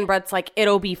the plan? Brett's like,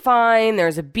 it'll be fine.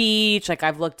 There's a beach. Like,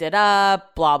 I've looked it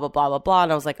up, blah, blah, blah, blah, blah.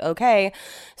 And I was like, okay.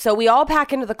 So we all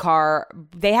pack into the car.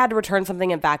 They had to return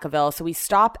something in Vacaville. So we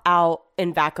stop out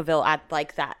in Vacaville at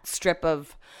like that strip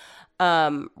of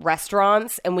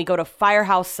restaurants, and we go to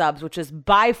Firehouse Subs, which is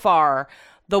by far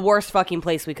the worst fucking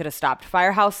place we could have stopped.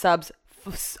 Firehouse Subs.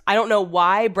 I don't know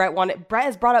why Brett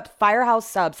has brought up Firehouse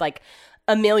Subs like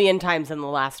a million times in the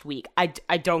last week. I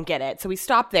don't get it. So we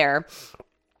stopped there.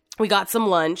 We got some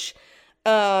lunch,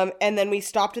 and then we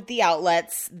stopped at the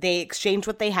outlets. They exchanged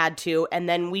what they had to, and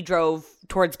then we drove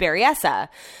towards Berryessa.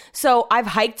 So I've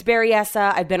hiked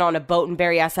Berryessa. I've been on a boat in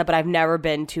Berryessa, but I've never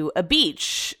been to a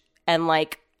beach and,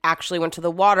 like, actually went to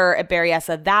the water at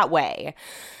Berryessa that way.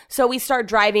 So we start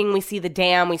driving, we see the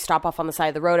dam, we stop off on the side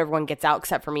of the road, everyone gets out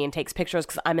except for me and takes pictures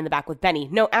because I'm in the back with Benny.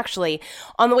 No, actually,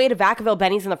 on the way to Vacaville,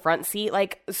 Benny's in the front seat,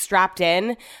 like, strapped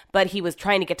in, but he was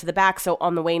trying to get to the back, so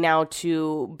on the way now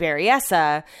to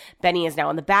Berryessa, Benny is now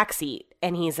in the back seat,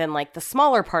 and he's in, like, the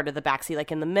smaller part of the back seat,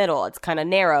 like, in the middle. It's kind of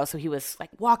narrow, so he was, like,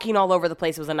 walking all over the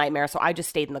place. It was a nightmare, so I just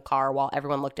stayed in the car while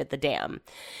everyone looked at the dam.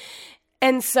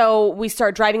 And so we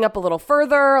start driving up a little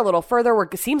further.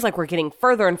 It seems like we're getting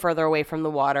further and further away from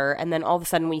the water. And then all of a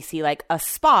sudden we see like a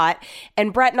spot,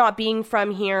 and Brett not being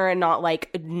from here and not like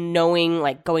knowing,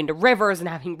 like going to rivers and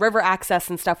having river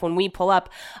access and stuff. When we pull up,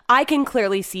 I can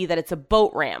clearly see that it's a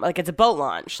boat ramp. Like, it's a boat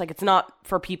launch. Like, it's not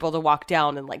for people to walk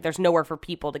down, and like there's nowhere for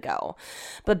people to go.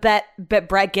 But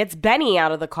Brett gets Benny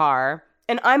out of the car,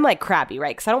 and I'm like crabby,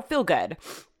 right? Because I don't feel good.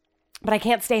 But I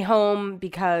can't stay home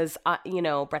because,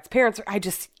 Brett's parents are,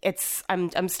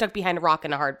 I'm stuck behind a rock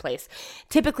in a hard place.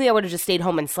 Typically, I would have just stayed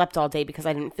home and slept all day because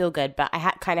I didn't feel good, but I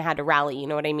kind of had to rally, you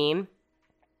know what I mean?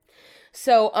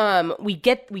 So,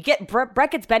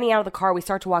 Brett gets Benny out of the car. We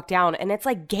start to walk down, and it's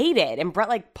like gated, and Brett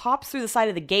like pops through the side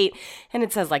of the gate, and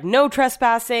it says like no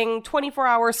trespassing,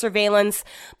 24-hour surveillance.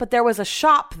 But there was a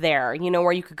shop there, you know,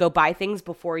 where you could go buy things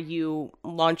before you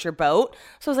launch your boat.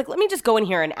 So I was like, let me just go in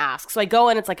here and ask. So I go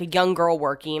in, it's like a young girl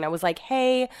working. I was like,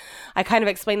 hey, I kind of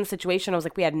explained the situation. I was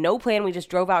like, we had no plan. We just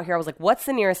drove out here. I was like, what's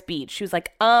the nearest beach? She was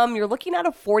like, you're looking at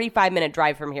a 45-minute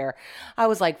drive from here. I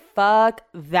was like, fuck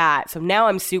that. So now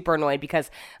I'm super annoyed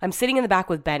because I'm sitting in the back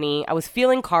with Benny. I was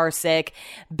feeling car sick.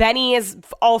 Benny is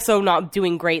also not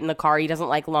doing great in the car. He doesn't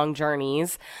like long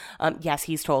journeys. Yes,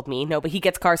 he's told me. No, but he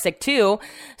gets car sick too.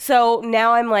 So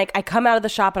now I'm like, I come out of the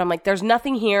shop and I'm like, there's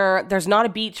nothing here. There's not a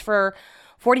beach for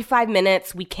 45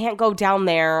 minutes. We can't go down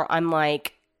there. I'm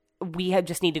like,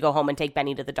 just need to go home and take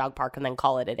Benny to the dog park and then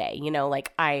call it a day. You know,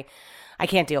 like I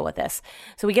can't deal with this.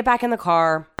 So we get back in the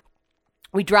car.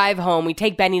 We drive home. We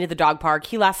take Benny to the dog park.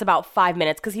 He lasts about 5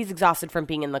 minutes because he's exhausted from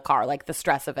being in the car, like the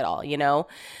stress of it all, you know?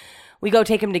 We go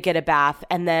take him to get a bath,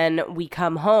 and then we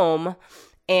come home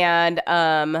and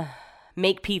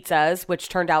make pizzas, which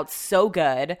turned out so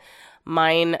good.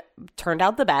 Mine turned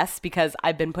out the best because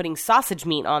I've been putting sausage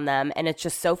meat on them, and it's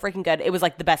just so freaking good. It was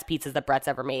like the best pizzas that Brett's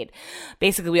ever made.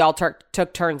 Basically, we all took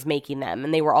turns making them,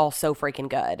 and they were all so freaking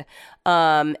good.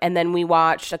 And then we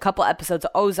watched a couple episodes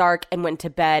of Ozark and went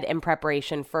to bed in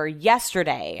preparation for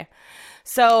yesterday.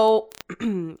 So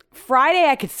Friday,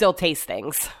 I could still taste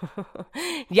things.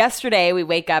 Yesterday, we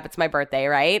wake up. It's my birthday,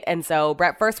 right? And so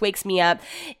Brett first wakes me up.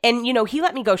 And, you know, he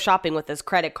let me go shopping with his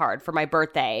credit card for my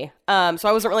birthday. So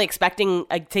I wasn't really expecting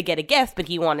to get a gift, but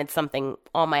he wanted something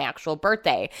on my actual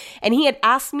birthday. And he had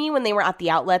asked me when they were at the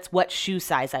outlets what shoe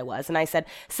size I was. And I said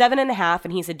 7.5.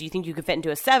 And he said, do you think you could fit into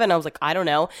a 7? I was like, I don't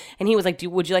know. And he was like,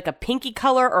 would you like a pinky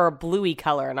color or a bluey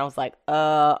color? And I was like,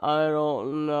 I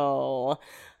don't know.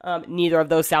 Neither of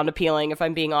those sound appealing, if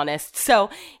I'm being honest.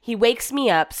 So he wakes me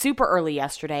up super early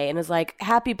yesterday and is like,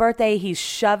 happy birthday. He's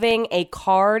shoving a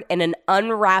card and an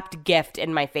unwrapped gift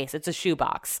in my face. It's a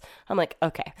shoebox. I'm like,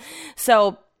 okay.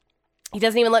 So he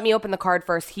doesn't even let me open the card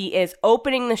first. He is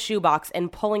opening the shoebox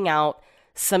and pulling out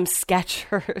some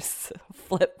Skechers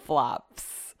flip-flops.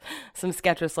 Some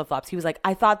Skechers flip-flops. He was like,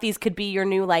 I thought these could be your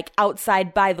new, like,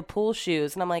 outside by the pool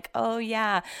shoes. And I'm like, oh,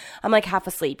 yeah. I'm, like, half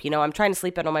asleep. You know, I'm trying to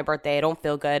sleep in on my birthday. I don't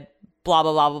feel good. blah,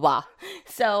 blah, blah, blah, blah.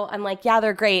 So I'm like, yeah,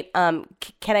 they're great. Can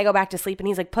I go back to sleep? And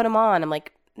he's like, put them on. I'm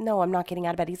like, no, I'm not getting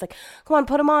out of bed. He's like, come on,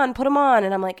 put them on, put them on.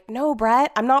 And I'm like, no,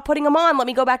 Brett, I'm not putting them on. Let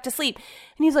me go back to sleep.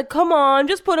 And he's like, come on,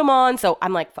 just put them on. So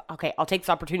I'm like, okay, I'll take this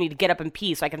opportunity to get up and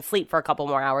pee so I can sleep for a couple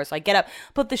more hours. So I get up,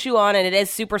 put the shoe on, and it is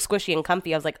super squishy and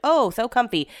comfy. I was like, oh, so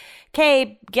comfy.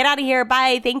 Okay, get out of here.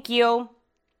 Bye. Thank you.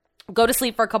 Go to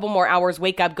sleep for a couple more hours,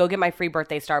 wake up, go get my free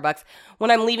birthday Starbucks. When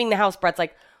I'm leaving the house, Brett's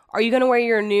like, are you going to wear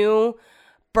your new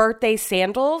birthday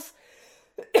sandals?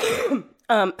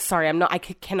 Sorry, I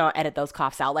cannot edit those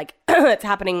coughs out. Like, it's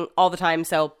happening all the time,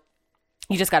 so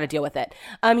you just got to deal with it.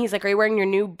 He's like, are you wearing your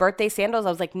new birthday sandals? I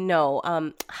was like, no.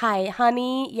 Hi,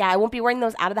 honey. Yeah, I won't be wearing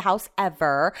those out of the house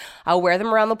ever. I'll wear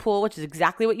them around the pool, which is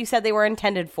exactly what you said they were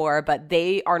intended for, but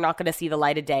they are not going to see the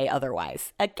light of day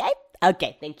otherwise.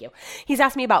 Okay, thank you. He's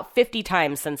asked me about 50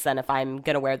 times since then if I'm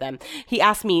going to wear them. He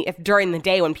asked me if during the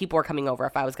day when people were coming over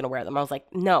if I was going to wear them. I was like,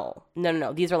 no.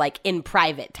 These are like in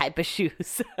private type of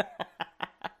shoes.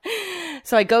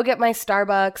 So I go get my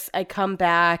Starbucks. I come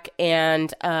back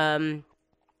and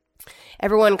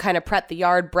everyone kind of prepped the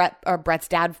yard. Brett's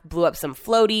dad blew up some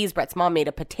floaties. Brett's mom made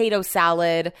a potato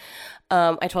salad.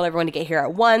 I told everyone to get here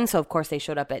at 1, so of course they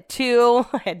showed up at 2.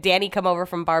 I had Danny come over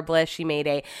from Bar Bliss. She made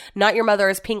a Not Your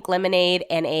Mother's pink lemonade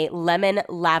and a lemon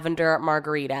lavender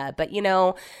margarita. But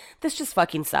this just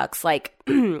fucking sucks. Like,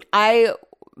 I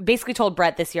basically told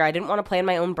Brett this year I didn't want to plan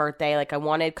my own birthday. Like, I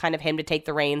wanted kind of him to take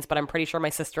the reins, but I'm pretty sure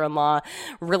my sister-in-law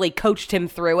really coached him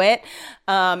through it.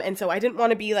 And so I didn't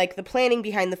want to be like the planning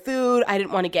behind the food. I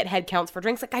didn't want to get head counts for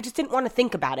drinks. Like, I just didn't want to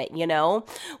think about it,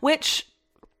 which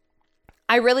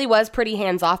I really was pretty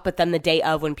hands off. But then the day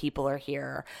of when people are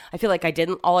here, I feel like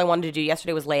all I wanted to do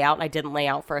yesterday was lay out, and I didn't lay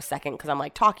out for a second because I'm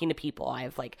like talking to people.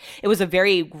 It was a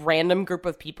very random group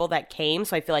of people that came.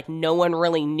 So I feel like no one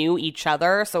really knew each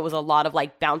other. So it was a lot of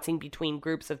like bouncing between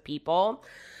groups of people.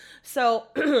 So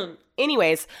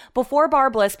anyways, before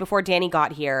Bar Bliss, before Danny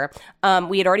got here,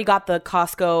 we had already got the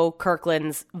Costco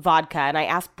Kirkland's vodka, and I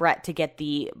asked Brett to get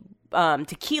the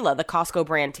tequila, the Costco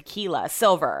brand tequila,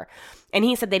 silver. And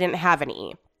he said they didn't have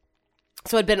any.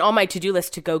 So it had been on my to-do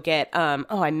list to go get,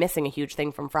 I'm missing a huge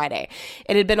thing from Friday.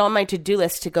 It had been on my to-do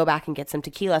list to go back and get some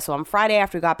tequila. So on Friday,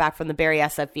 after we got back from the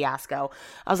Berryessa fiasco,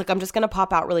 I was like, I'm just going to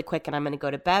pop out really quick and I'm going to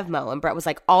go to Bevmo. And Brett was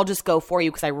like, I'll just go for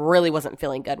you because I really wasn't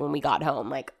feeling good when we got home.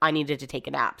 Like, I needed to take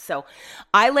a nap. So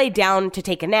I laid down to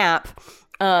take a nap,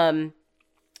 and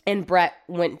Brett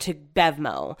went to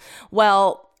Bevmo.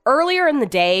 Well, earlier in the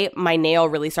day, my nail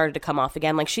really started to come off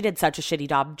again. Like, she did such a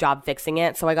shitty job fixing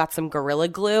it. So I got some Gorilla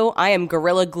Glue. I am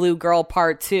Gorilla Glue Girl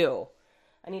Part 2.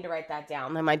 I need to write that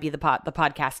down. That might be the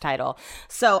podcast title.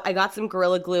 So I got some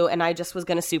Gorilla Glue, and I just was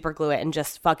going to super glue it and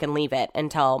just fucking leave it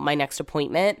until my next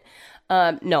appointment.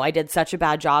 No, I did such a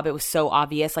bad job. It was so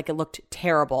obvious. Like, it looked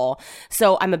terrible.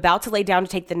 So I'm about to lay down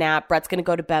to take the nap. Brett's going to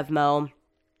go to Bevmo.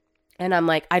 And I'm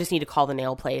like, I just need to call the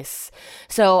nail place.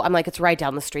 So I'm like, it's right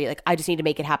down the street. Like, I just need to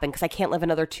make it happen because I can't live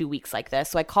another 2 weeks like this.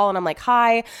 So I call and I'm like,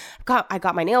 hi, I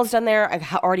got my nails done there.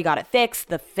 I already got it fixed.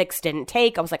 The fix didn't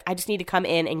take. I was like, I just need to come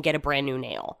in and get a brand new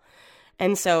nail.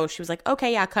 And so she was like,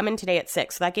 okay, yeah, come in today at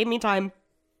 6. So that gave me time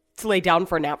to lay down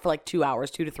for a nap for like 2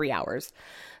 to 3 hours.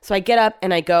 So I get up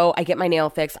and I get my nail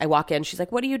fixed. I walk in. She's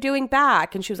like, what are you doing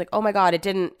back? And she was like, oh my God, it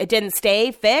didn't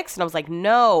stay fixed. And I was like,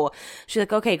 no. She's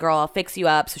like, okay, girl, I'll fix you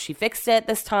up. So she fixed it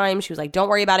this time. She was like, don't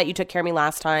worry about it. You took care of me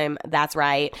last time. That's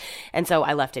right. And so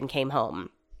I left and came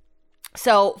home.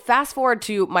 So fast forward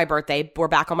to my birthday. We're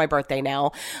back on my birthday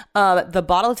now. The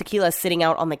bottle of tequila is sitting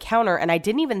out on the counter, and I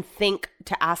didn't even think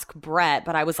to ask Brett,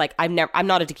 but I was like, I'm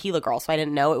not a tequila girl, so I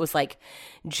didn't know. It was like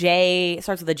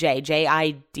starts with a J,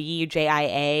 J-I-D,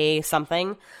 J-I-A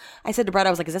something. I said to Brett, I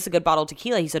was like, is this a good bottle of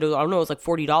tequila? He said, I don't know, it was like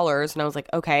 $40. And I was like,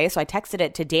 okay. So I texted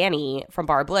it to Danny from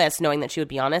Bar Bliss, knowing that she would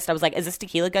be honest. I was like, is this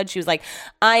tequila good? She was like,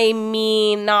 I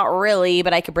mean, not really,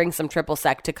 but I could bring some triple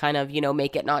sec to kind of,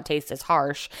 make it not taste as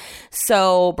harsh.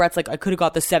 So Brett's like, I could have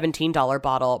got the $17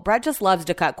 bottle. Brett just loves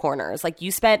to cut corners. Like,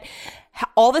 you spent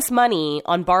all this money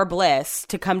on Bar Bliss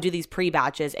to come do these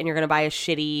pre-batches, and you're going to buy a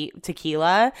shitty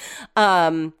tequila.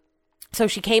 So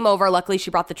she came over. Luckily,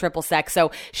 she brought the triple sec.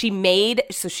 So she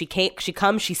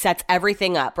comes, she sets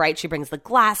everything up, right? She brings the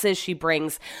glasses. She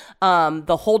brings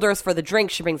the holders for the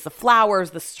drinks. She brings the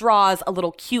flowers, the straws, a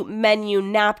little cute menu,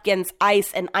 napkins,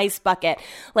 ice, an ice bucket.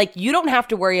 Like, you don't have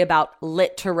to worry about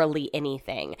literally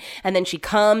anything. And then she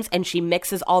comes and she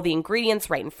mixes all the ingredients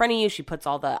right in front of you. She puts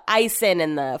all the ice in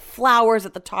and the flowers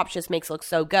at the top. She just makes it look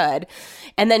so good.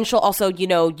 And then she'll also,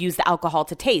 use the alcohol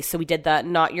to taste. So we did the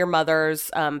Not Your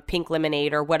Mother's pink lemonade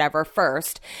or whatever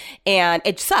first, and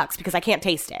it sucks because I can't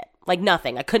taste it. Like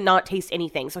nothing. I could not taste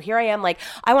anything. So here I am, like,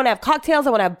 I want to have cocktails,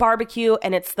 I want to have barbecue,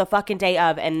 and it's the fucking day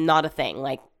of, and not a thing.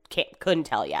 Like, couldn't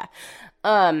tell ya.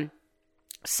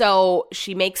 So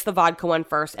she makes the vodka one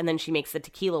first, and then she makes the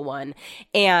tequila one.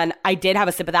 And I did have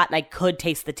a sip of that, and I could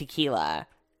taste the tequila.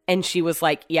 And she was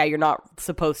like, yeah, you're not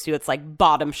supposed to. It's like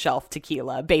bottom shelf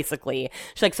tequila, basically.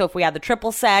 She's like, so if we add the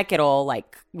triple sec, it'll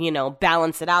like, you know,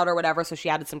 balance it out or whatever. So she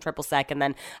added some triple sec, and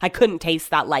then I couldn't taste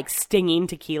that like stinging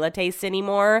tequila taste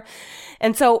anymore.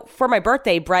 And so for my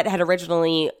birthday, Brett had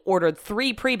originally ordered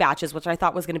 3 pre-batches, which I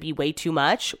thought was going to be way too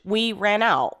much. We ran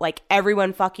out. Like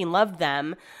everyone fucking loved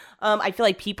them. I feel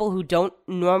like people who don't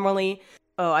normally...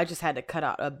 Oh, I just had to cut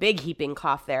out a big heaping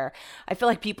cough there. I feel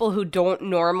like people who don't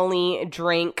normally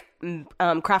drink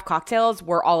craft cocktails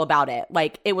were all about it.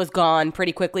 Like, it was gone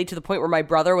pretty quickly to the point where my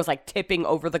brother was, like, tipping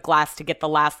over the glass to get the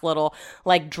last little,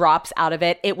 like, drops out of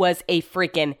it. It was a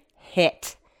freaking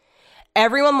hit.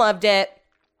 Everyone loved it.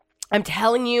 I'm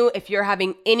telling you, if you're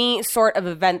having any sort of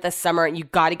event this summer, you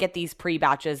got to get these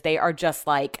pre-batches. They are just,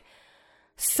 like...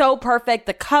 so perfect.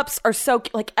 The cups are so,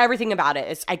 like, everything about it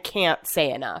is, I can't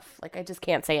say enough. Like, I just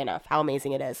can't say enough how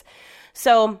amazing it is.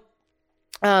 So,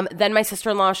 then my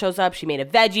sister-in-law shows up. She made a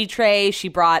veggie tray. She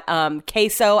brought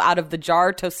queso out of the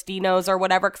jar, Tostinos or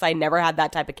whatever, because I never had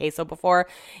that type of queso before.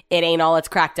 It ain't all it's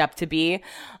cracked up to be.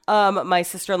 My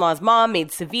sister-in-law's mom made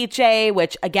ceviche,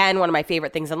 which, again, one of my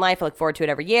favorite things in life. I look forward to it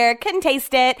every year. Couldn't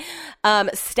taste it.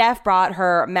 Steph brought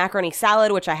her macaroni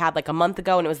salad, which I had like a month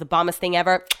ago, and it was the bombest thing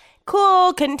ever.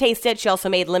 Cool, couldn't taste it. She also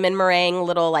made lemon meringue,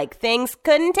 little like things.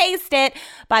 Couldn't taste it.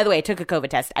 By the way, I took a COVID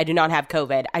test. I do not have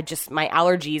COVID. My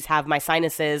allergies have my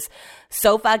sinuses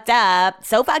so fucked up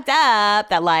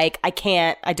that like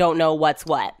I don't know what's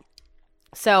what.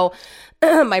 So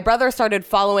my brother started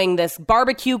following this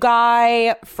barbecue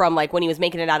guy from like when he was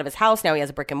making it out of his house. Now he has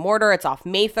a brick and mortar. It's off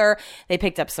Mather. They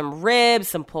picked up some ribs,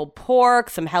 some pulled pork,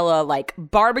 some hella like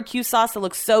barbecue sauce that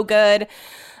looks so good.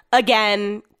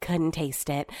 Again, couldn't taste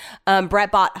it. Brett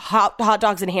bought hot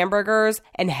dogs and hamburgers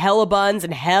and hella buns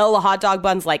and hella hot dog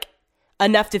buns, like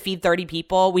enough to feed 30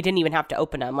 people. We didn't even have to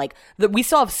open them. Like we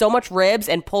still have so much ribs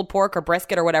and pulled pork or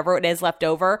brisket or whatever it is left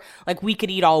over. Like we could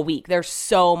eat all week. There's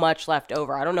so much left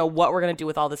over. I don't know what we're going to do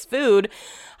with all this food.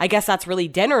 I guess that's really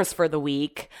dinners for the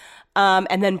week.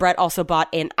 And then Brett also bought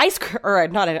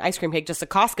not an ice cream cake, just a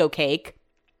Costco cake.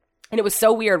 And it was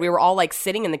so weird. We were all like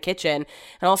sitting in the kitchen,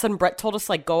 and all of a sudden Brett told us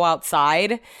to like go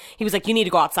outside. He was like, you need to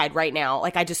go outside right now.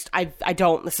 Like, I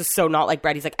don't, this is so not like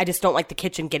Brett. He's like, I just don't like the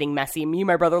kitchen getting messy. Me and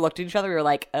my brother looked at each other. We were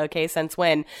like, okay, since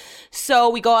when? So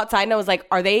we go outside, and I was like,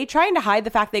 are they trying to hide the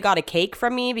fact they got a cake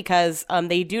from me? Because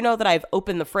they do know that I've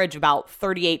opened the fridge about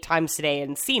 38 times today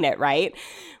and seen it, right?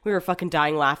 We were fucking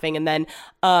dying laughing. And then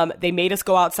they made us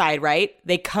go outside, right?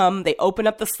 They open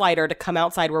up the slider to come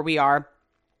outside where we are.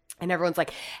 And everyone's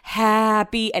like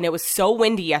happy. And it was so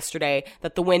windy yesterday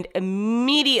that the wind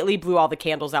immediately blew all the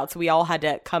candles out. So we all had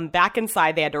to come back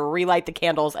inside. They had to relight the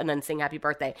candles and then sing happy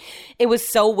birthday. It was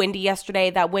so windy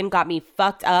yesterday. That wind got me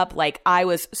fucked up. Like I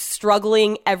was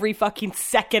struggling every fucking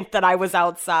second that I was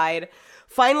outside.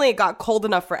 Finally, it got cold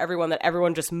enough for everyone that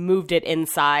everyone just moved it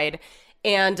inside.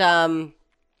 And,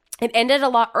 it ended a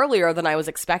lot earlier than I was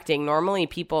expecting. Normally,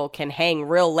 people can hang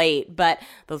real late, but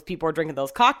those people were drinking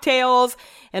those cocktails.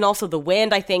 And also the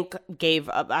wind, I think, gave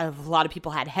a lot of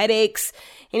people had headaches.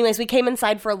 Anyways, we came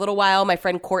inside for a little while. My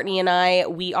friend Courtney and I,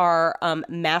 we are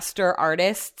master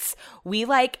artists. We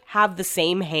like have the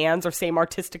same hands or same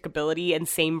artistic ability and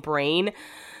same brain.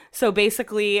 So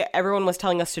basically, everyone was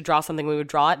telling us to draw something, we would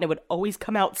draw it, and it would always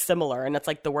come out similar. And it's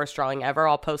like the worst drawing ever.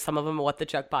 I'll post some of them on What the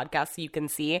Chuck podcast so you can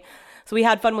see. So we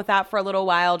had fun with that for a little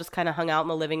while, just kind of hung out in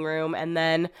the living room. And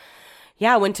then,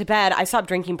 yeah, went to bed. I stopped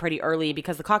drinking pretty early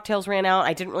because the cocktails ran out.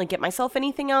 I didn't really get myself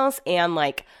anything else. And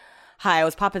like, I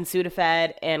was popping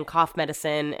Sudafed and cough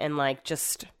medicine and like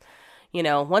just... You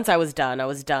know, once I was done.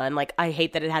 Like, I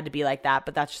hate that it had to be like that,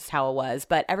 but that's just how it was.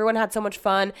 But everyone had so much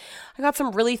fun. I got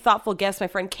some really thoughtful gifts. My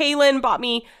friend Kaylin bought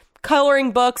me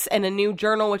coloring books and a new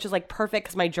journal, which is like perfect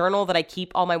because my journal that I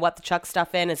keep all my What the Chuck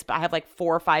stuff in I have like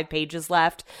 4 or 5 pages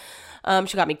left.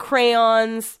 She got me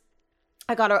crayons.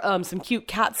 I got some cute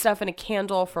cat stuff and a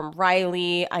candle from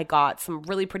Riley. I got some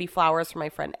really pretty flowers from my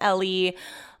friend Ellie.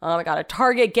 I got a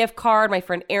Target gift card. My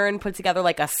friend Erin put together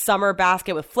like a summer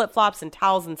basket with flip-flops and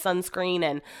towels and sunscreen,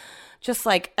 and just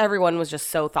like everyone was just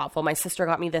so thoughtful. My sister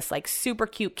got me this like super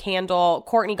cute candle.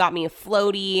 Courtney got me a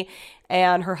floaty,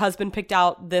 and her husband picked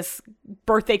out this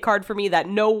birthday card for me that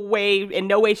in no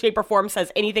way, shape, or form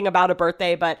says anything about a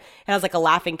birthday, but it has like a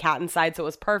laughing cat inside, so it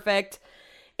was perfect.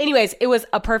 Anyways, it was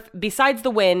besides the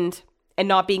wind, and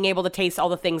not being able to taste all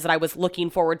the things that I was looking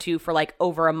forward to for like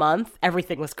over a month,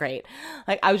 everything was great.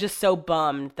 Like I was just so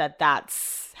bummed that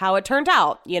that's how it turned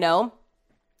out, you know?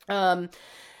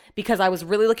 Because I was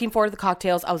really looking forward to the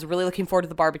cocktails. I was really looking forward to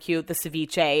the barbecue, the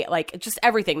ceviche, like just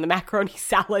everything, the macaroni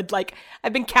salad. Like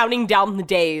I've been counting down the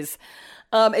days.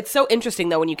 It's so interesting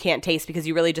though when you can't taste because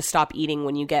you really just stop eating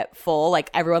when you get full. Like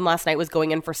everyone last night was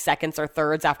going in for seconds or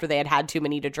thirds after they had had too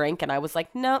many to drink. And I was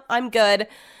like, no, I'm good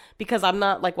because I'm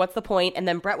not like, what's the point? And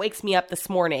then Brett wakes me up this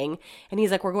morning and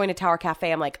he's like, we're going to Tower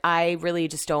Cafe. I'm like, I really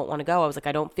just don't want to go. I was like,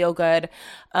 I don't feel good.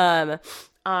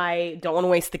 I don't want to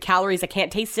waste the calories. I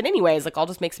can't taste it anyways. Like I'll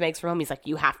just make some eggs from home. He's like,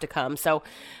 you have to come. So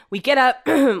we get up,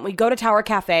 we go to Tower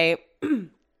Cafe,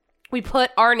 we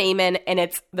put our name in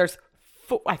and there's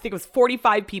I think it was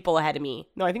 45 people ahead of me.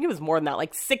 No, I think it was more than that,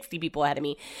 like 60 people ahead of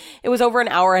me. It was over an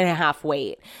hour and a half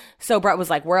wait. So Brett was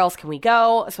like, where else can we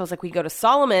go? So I was like, we go to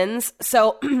Solomon's.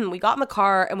 So we got in the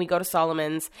car and we go to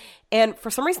Solomon's. And for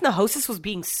some reason, the hostess was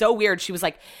being so weird. She was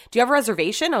like, do you have a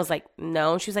reservation? I was like,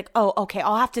 no. She was like, oh, okay,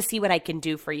 I'll have to see what I can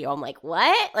do for you. I'm like,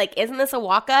 what? Like, isn't this a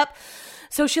walk up?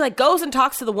 So she like goes and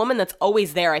talks to the woman that's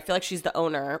always there. I feel like she's the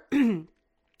owner.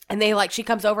 And she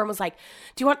comes over and was like,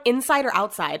 do you want inside or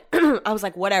outside? I was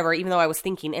like, whatever, even though I was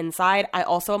thinking inside. I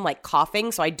also am like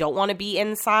coughing, so I don't want to be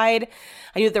inside.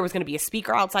 I knew that there was going to be a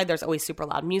speaker outside. There's always super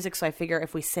loud music. So I figure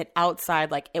if we sit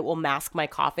outside, like it will mask my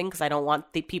coughing because I don't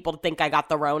want the people to think I got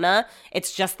the Rona.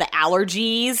 It's just the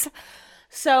allergies.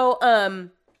 So,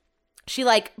 she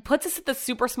like puts us at the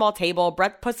super small table.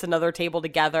 Brett puts another table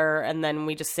together and then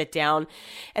we just sit down.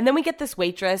 And then we get this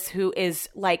waitress who is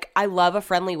like, I love a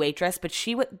friendly waitress, but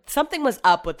something was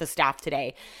up with the staff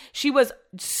today. She was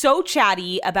so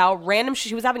chatty about random.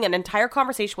 She was having an entire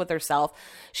conversation with herself.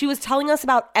 She was telling us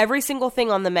about every single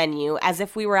thing on the menu as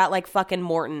if we were at like fucking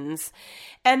Morton's.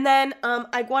 And then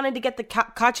I wanted to get the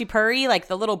khachapuri, like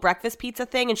the little breakfast pizza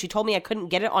thing, and she told me I couldn't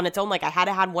get it on its own. Like I had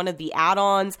to have one of the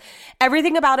add-ons.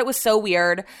 Everything about it was so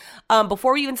weird.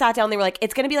 Before we even sat down, they were like,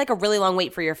 it's going to be like a really long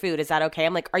wait for your food. Is that okay?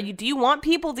 I'm like, do you want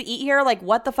people to eat here? Like,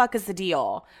 what the fuck is the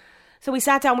deal? So we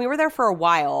sat down. We were there for a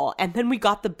while, and then we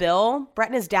got the bill. Brett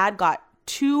and his dad got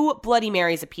 2 Bloody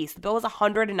Marys a piece. The bill was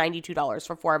 $192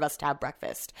 for 4 of us to have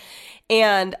breakfast.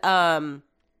 And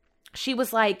she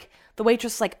was like, the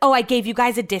waitress was like, oh, I gave you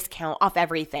guys a discount off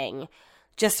everything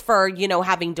just for,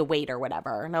 having to wait or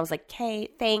whatever. And I was like, okay,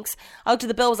 thanks. I looked at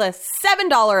the bill. It was a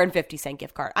 $7.50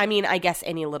 gift card. I mean, I guess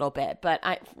any little bit, but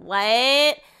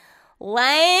what?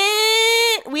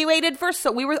 We waited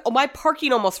my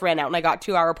parking almost ran out and I got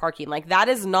 2-hour parking. Like that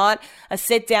is not a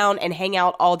sit down and hang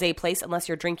out all day place unless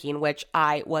you're drinking, which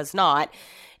I was not.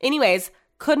 Anyways,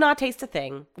 could not taste a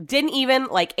thing. Didn't even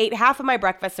ate half of my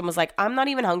breakfast and was like, I'm not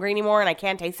even hungry anymore and I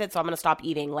can't taste it. So I'm going to stop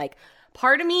eating. Like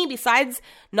part of me, besides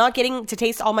not getting to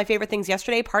taste all my favorite things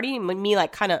yesterday, part of me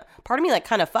kind of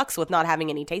fucks with not having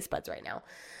any taste buds right now.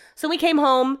 So we came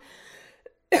home.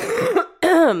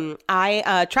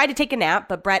 I tried to take a nap,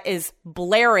 but Brett is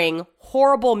blaring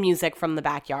horrible music from the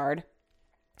backyard.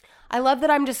 I love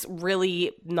that I'm just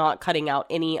really not cutting out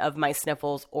any of my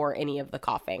sniffles or any of the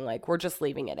coughing. Like we're just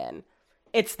leaving it in.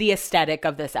 It's the aesthetic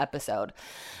of this episode.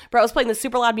 Brett was playing the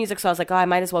super loud music, so I was like, oh, I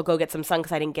might as well go get some sun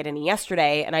because I didn't get any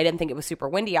yesterday, and I didn't think it was super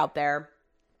windy out there.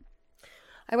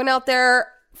 I went out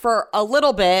there for a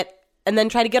little bit and then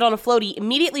tried to get on a floaty,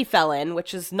 immediately fell in,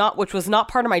 which was not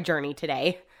part of my journey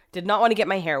today. Did not want to get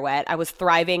my hair wet. I was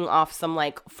thriving off some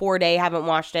 4-day, haven't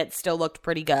washed it, still looked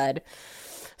pretty good.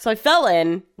 So I fell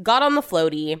in, got on the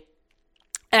floaty.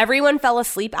 Everyone fell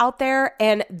asleep out there,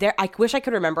 and I wish I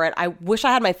could remember it. I wish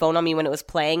I had my phone on me when it was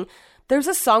playing. There's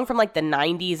a song from the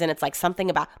 90s, and it's something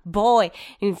about boy,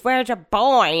 and where's a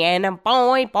boy, and a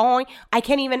boy. I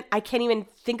can't even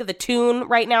think of the tune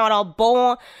right now at all.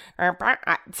 Boy,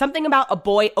 something about a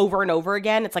boy over and over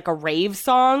again. It's like a rave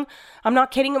song. I'm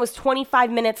not kidding. It was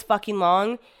 25 minutes fucking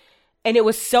long, and it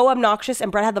was so obnoxious,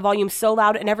 and Brett had the volume so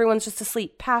loud, and everyone's just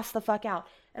asleep. Pass the fuck out.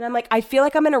 And I'm like, I feel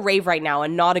like I'm in a rave right now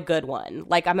and not a good one.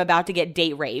 Like I'm about to get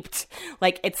date raped.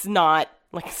 Like it's not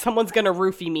like someone's going to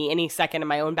roofie me any second in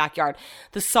my own backyard.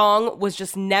 The song was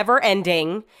just never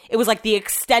ending. It was like the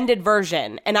extended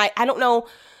version. And I don't know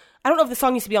if the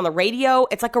song used to be on the radio.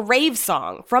 It's like a rave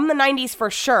song from the 90s for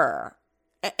sure.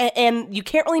 And you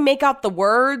can't really make out the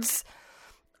words.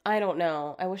 I don't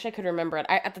know. I wish I could remember it.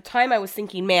 At the time I was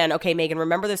thinking, man, okay, Megan,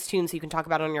 remember this tune so you can talk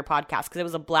about it on your podcast because it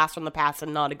was a blast from the past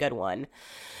and not a good one.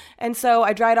 And so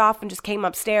I dried off and just came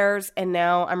upstairs and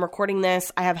now I'm recording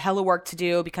this. I have hella work to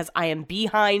do because I am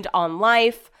behind on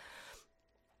life.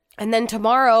 And then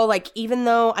tomorrow, like, even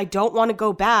though I don't want to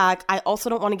go back, I also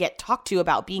don't want to get talked to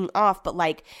about being off. But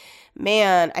like,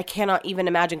 man, I cannot even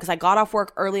imagine, because I got off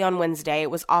work early on Wednesday.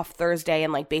 It was off Thursday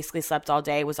and like basically slept all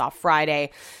day. It was off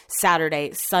Friday,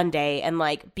 Saturday, Sunday. And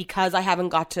like, because I haven't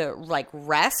got to like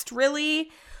rest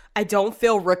really, I don't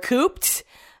feel recouped.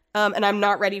 And I'm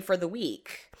not ready for the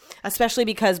week, especially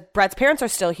because Brett's parents are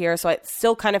still here. So it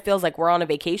still kind of feels like we're on a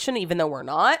vacation, even though we're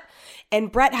not.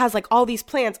 And Brett has like all these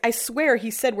plans. I swear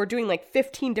he said we're doing like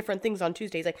 15 different things on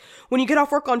Tuesday. He's like, when you get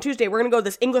off work on Tuesday, we're going to go to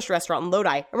this English restaurant in Lodi.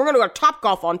 And we're going to go to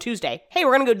Topgolf on Tuesday. Hey,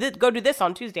 we're going to go do this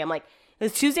on Tuesday. I'm like,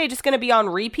 is Tuesday just going to be on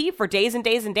repeat for days and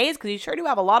days and days? Because you sure do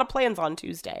have a lot of plans on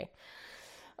Tuesday.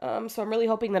 So I'm really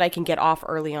hoping that I can get off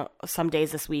early on some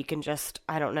days this week and just,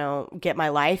 I don't know, get my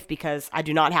life, because I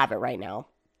do not have it right now.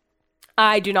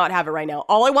 I do not have it right now.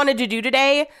 All I wanted to do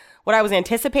today, what I was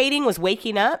anticipating, was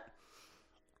waking up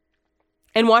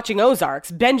and watching Ozarks,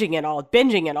 binging it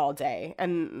all day.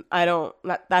 And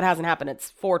that hasn't happened.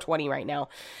 It's 4:20 right now.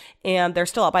 And they're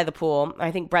still out by the pool.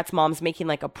 I think Brett's mom's making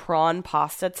like a prawn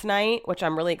pasta tonight, which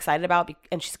I'm really excited about.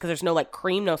 And she's, because there's no like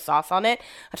cream, no sauce on it.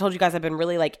 I told you guys I've been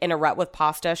really like in a rut with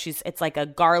pasta. It's like a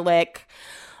garlic,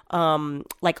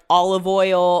 like olive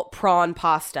oil prawn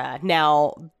pasta.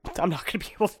 Now, I'm not going to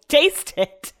be able to taste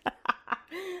it, but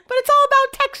it's all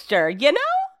about texture, you know?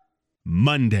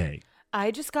 Monday.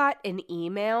 I just got an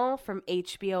email from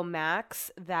HBO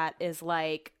Max that is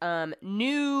like,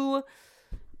 new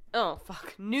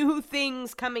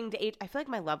things coming to I feel like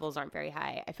my levels aren't very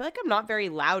high. I feel like I'm not very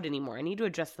loud anymore. I need to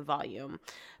adjust the volume.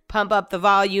 Pump up the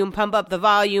volume,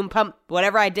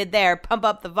 whatever I did there, pump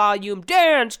up the volume,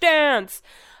 dance.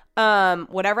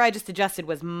 Whatever I just adjusted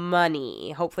was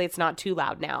money. Hopefully it's not too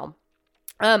loud now.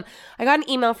 I got an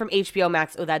email from HBO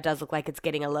Max. Oh, that does look like it's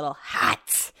getting a little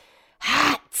hot.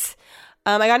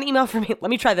 I got an email from,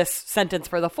 let me try this sentence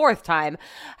for the fourth time.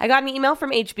 I got an email from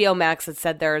HBO Max that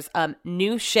said there's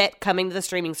new shit coming to the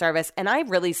streaming service, and I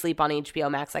really sleep on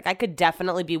HBO Max. Like, I could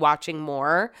definitely be watching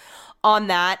more on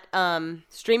that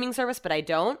streaming service, but I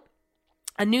don't.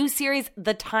 A new series,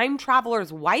 The Time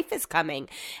Traveler's Wife, is coming,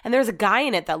 and there's a guy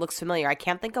in it that looks familiar. I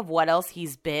can't think of what else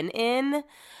he's been in.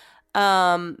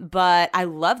 But I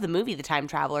love the movie The Time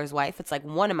Traveler's Wife. It's like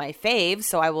one of my faves,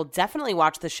 so I will definitely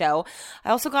watch the show. I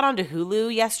also got onto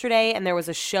Hulu yesterday, and there was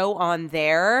a show on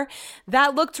there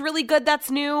that looked really good that's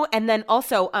new. And then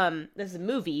also, this is a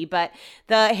movie, but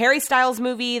the Harry Styles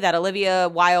movie that Olivia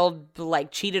Wilde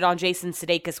like cheated on Jason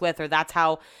Sudeikis with, or that's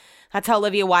how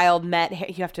Olivia Wilde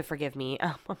met. You have to forgive me.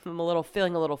 I'm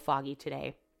feeling a little foggy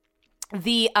today.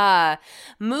 The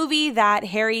movie that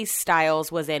Harry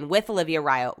Styles was in with Olivia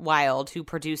Wilde, who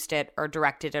produced it or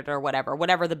directed it or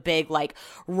whatever the big like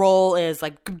role is,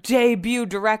 like debut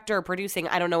director producing,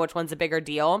 I don't know which one's a bigger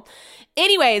deal.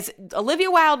 Anyways, Olivia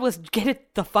Wilde was, get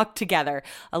it the fuck together.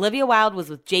 Olivia Wilde was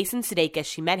with Jason Sudeikis.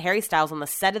 She met Harry Styles on the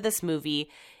set of this movie.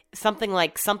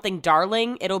 Something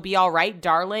darling, it'll be all right,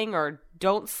 darling, or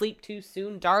don't sleep too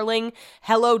soon, darling.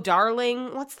 Hello,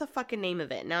 darling. What's the fucking name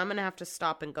of it? Now I'm going to have to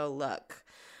stop and go look.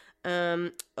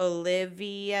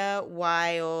 Olivia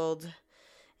Wilde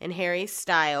and Harry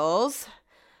Styles.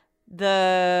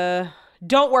 The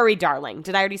Don't Worry, Darling.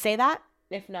 Did I already say that?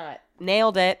 If not,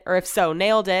 nailed it. Or if so,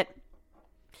 nailed it.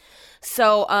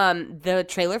 So, the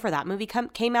trailer for that movie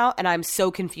came out, and I'm so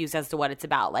confused as to what it's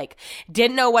about. Like,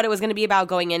 didn't know what it was going to be about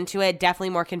going into it. Definitely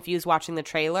more confused watching the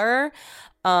trailer.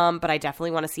 But I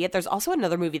definitely want to see it. There's also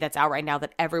another movie that's out right now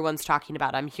that everyone's talking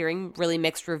about. I'm hearing really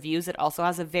mixed reviews. It also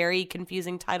has a very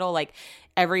confusing title, like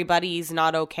Everybody's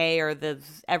Not Okay, or the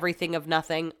Everything of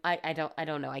Nothing. I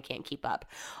don't know. I can't keep up.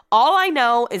 All I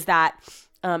know is that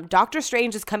Doctor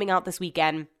Strange is coming out this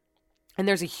weekend, and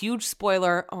there's a huge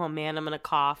spoiler. Oh man, I'm gonna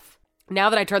cough. Now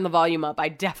that I turned the volume up, I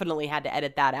definitely had to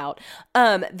edit that out.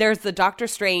 There's the Doctor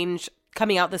Strange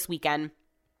coming out this weekend.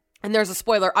 And there's a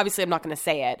spoiler. Obviously, I'm not going to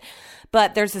say it.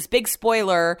 But there's this big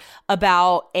spoiler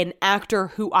about an actor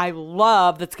who I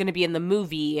love that's going to be in the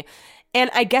movie. And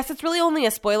I guess it's really only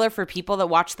a spoiler for people that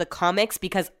watch the comics,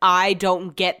 because I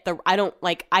don't get the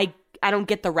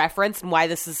reference and why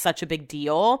this is such a big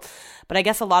deal. But I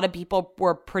guess a lot of people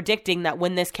were predicting that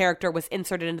when this character was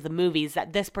inserted into the movies,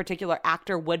 that this particular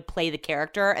actor would play the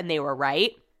character, and they were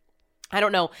right. I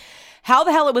don't know how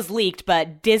the hell it was leaked,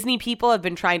 but Disney people have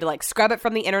been trying to like scrub it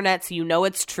from the internet, so you know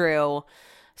it's true.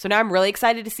 So now I'm really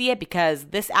excited to see it, because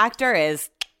this actor is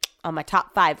on my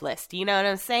top 5 list. You know what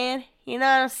I'm saying?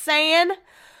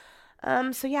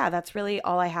 So yeah, that's really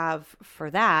all I have for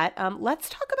that. Let's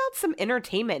talk about some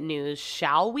entertainment news,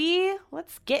 shall we?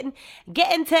 Let's get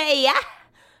into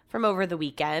from over the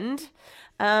weekend.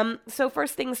 So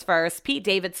first things first, Pete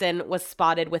Davidson was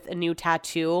spotted with a new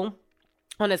tattoo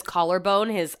on his collarbone.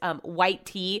 His white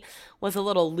tee was a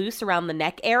little loose around the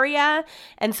neck area.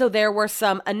 And so there were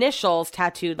some initials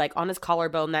tattooed like on his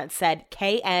collarbone that said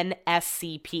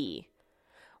KNSCP.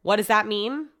 What does that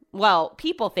mean? Well,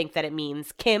 people think that it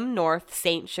means Kim North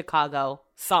Saint Chicago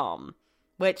Psalm,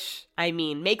 which, I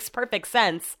mean, makes perfect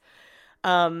sense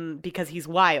because he's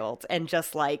wild and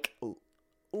just like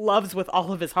loves with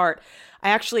all of his heart. I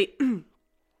actually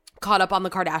caught up on the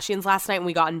Kardashians last night when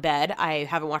we got in bed. I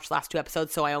haven't watched the last 2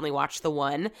 episodes, so I only watched the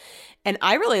one. And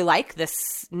I really like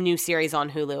this new series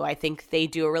on Hulu. I think they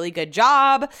do a really good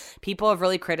job. People have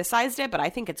really criticized it, but I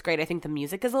think it's great. I think the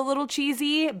music is a little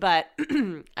cheesy, but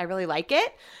I really like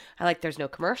it. I like there's no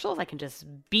commercials. I can just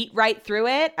beat right through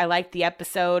it. I like the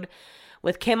episode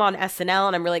with Kim on SNL,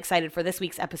 and I'm really excited for this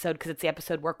week's episode because it's the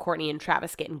episode where Kourtney and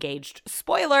Travis get engaged.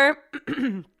 Spoiler!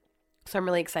 So I'm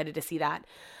really excited to see that.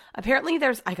 Apparently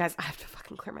there's, guys, I have to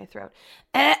fucking clear my throat.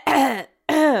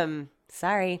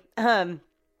 Sorry.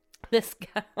 This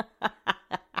guy,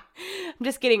 I'm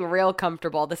just getting real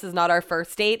comfortable. This is not our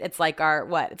first date. It's like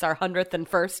it's our 100th and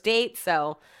first date.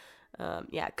 So,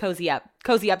 yeah, cozy up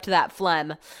to that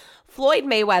phlegm. Floyd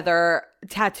Mayweather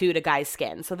tattooed a guy's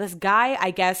skin. So this guy,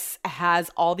 I guess,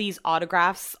 has all these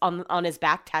autographs on his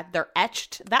back. They're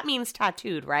etched. That means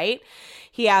tattooed, right?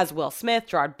 He has Will Smith,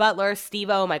 Gerard Butler,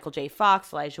 Steve-O, Michael J.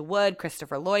 Fox, Elijah Wood,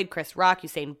 Christopher Lloyd, Chris Rock,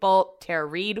 Usain Bolt, Tara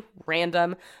Reid,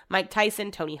 random, Mike Tyson,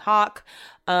 Tony Hawk,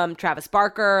 Travis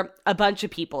Barker, a bunch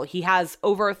of people. He has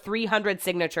over 300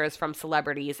 signatures from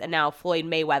celebrities. And now Floyd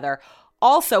Mayweather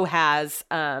also has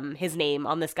his name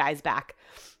on this guy's back.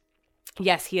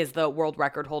 Yes, he is the world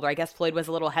record holder. I guess Floyd was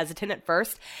a little hesitant at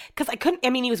first because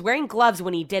he was wearing gloves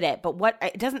when he did it, but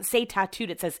it doesn't say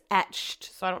tattooed, it says etched.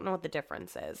 So I don't know what the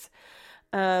difference is.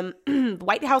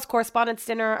 White House Correspondents'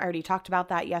 Dinner. I already talked about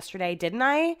that yesterday, didn't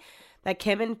I? That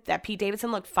Kim and that Pete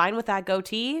Davidson looked fine with that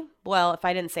goatee. Well, if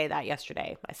I didn't say that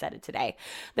yesterday, I said it today.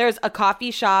 There's a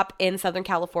coffee shop in Southern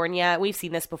California. We've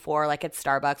seen this before, like at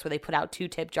Starbucks, where they put out 2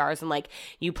 tip jars and like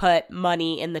you put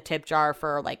money in the tip jar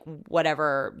for like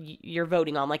whatever you're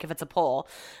voting on, like if it's a poll.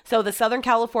 So the Southern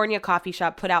California coffee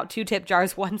shop put out 2 tip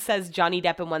jars. One says Johnny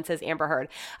Depp and one says Amber Heard.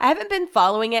 I haven't been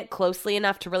following it closely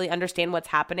enough to really understand what's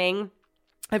happening.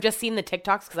 I've just seen the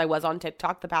TikToks because I was on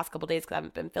TikTok the past couple days because I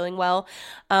haven't been feeling well.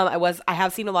 I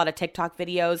have seen a lot of TikTok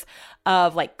videos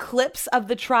of like clips of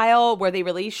the trial where they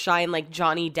really shine like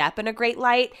Johnny Depp in a great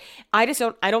light. I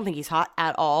don't think he's hot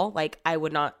at all. Like I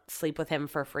would not sleep with him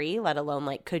for free, let alone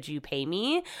like, could you pay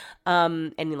me?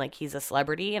 And like he's a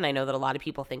celebrity. And I know that a lot of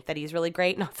people think that he's really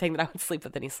great. Not saying that I would sleep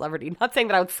with any celebrity, not saying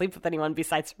that I would sleep with anyone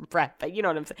besides Brett, but you know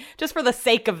what I'm saying? Just for the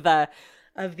sake of the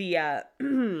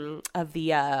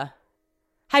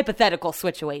hypothetical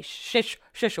situation,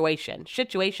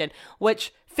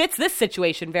 which fits this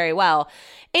situation very well.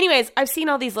 Anyways, I've seen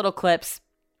all these little clips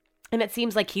and it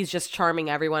seems like he's just charming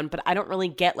everyone, but I don't really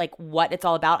get like what it's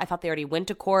all about. I thought they already went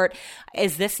to court.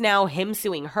 Is this now him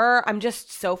suing her? I'm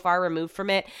just so far removed from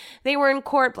it. They were in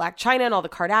court, Blac Chyna and all the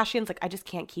Kardashians. Like I just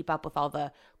can't keep up with all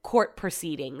the court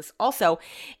proceedings. Also,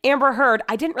 Amber Heard,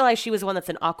 I didn't realize she was the one that's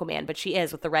in Aquaman, but she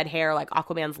is with the red hair, like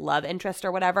Aquaman's love interest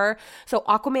or whatever. So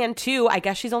Aquaman 2, I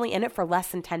guess she's only in it for less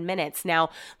than 10 minutes.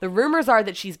 Now, the rumors are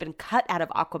that she's been cut out of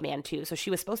Aquaman 2, so she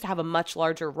was supposed to have a much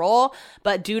larger role,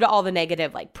 but due to all the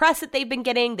negative like press that they've been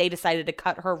getting, they decided to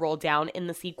cut her role down in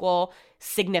the sequel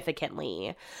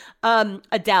significantly.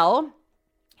 Adele,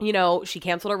 you know, she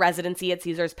canceled her residency at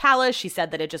Caesar's Palace. She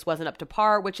said that it just wasn't up to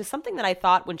par, which is something that I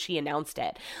thought when she announced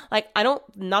it. Like,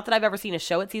 not that I've ever seen a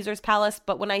show at Caesar's Palace,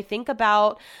 but when I think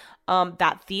about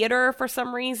that theater for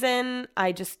some reason,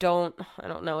 I don't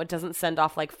know. It doesn't send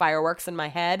off like fireworks in my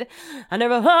head. I don't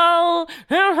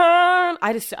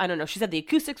know. She said the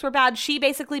acoustics were bad. She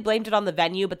basically blamed it on the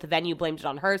venue, but the venue blamed it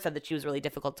on her, said that she was really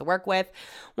difficult to work with.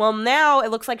 Well, now it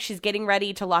looks like she's getting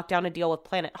ready to lock down a deal with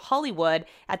Planet Hollywood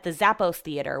at the Zappos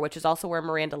Theater, which is also where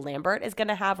Miranda Lambert is going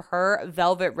to have her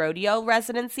Velvet Rodeo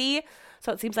residency.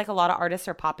 So it seems like a lot of artists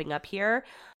are popping up here.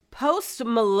 Post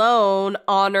Malone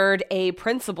honored a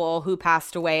principal who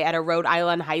passed away at a Rhode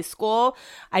Island high school.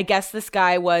 I guess this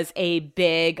guy was a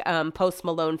big Post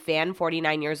Malone fan,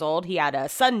 49 years old. He had a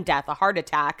sudden death, a heart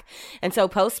attack. And so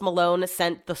Post Malone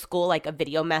sent the school like a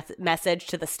video message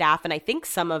to the staff and I think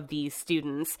some of these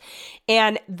students.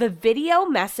 And the video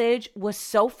message was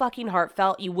so fucking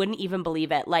heartfelt, you wouldn't even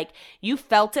believe it. Like, you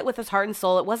felt it with his heart and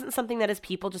soul. It wasn't something that his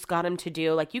people just got him to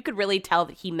do. Like, you could really tell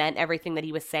that he meant everything that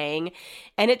he was saying.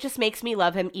 And it just makes me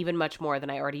love him even much more than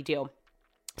I already do.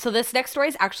 So this next story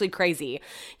is actually crazy.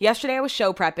 Yesterday I was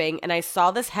show prepping and I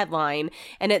saw this headline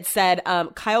and it said,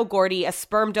 Kyle Gordy, a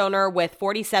sperm donor with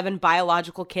 47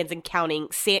 biological kids and counting,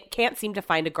 can't seem to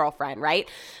find a girlfriend, right?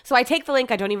 So I take the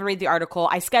link. I don't even read the article.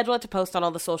 I schedule it to post on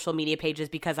all the social media pages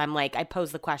because I'm like, I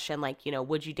pose the question like, you know,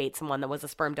 would you date someone that was a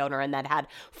sperm donor and that had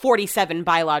 47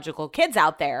 biological kids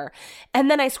out there?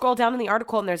 And then I scroll down in the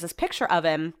article and there's this picture of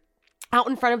him out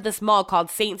in front of this mall called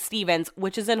St. Stephen's,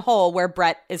 which is in Hull, where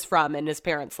Brett is from and his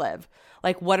parents live.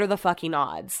 Like, what are the fucking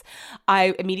odds?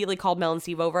 I immediately called Mel and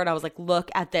Steve over and I was like,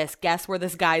 look at this. Guess where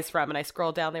this guy's from? And I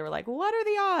scrolled down. They were like, what are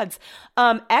the odds?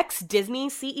 Ex-Disney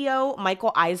CEO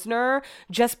Michael Eisner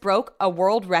just broke a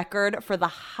world record for the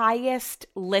highest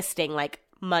listing, like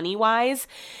money-wise.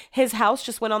 His house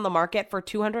just went on the market for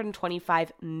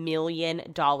 $225 million.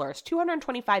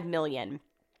 $225 million.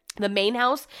 The main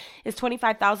house is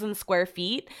 25,000 square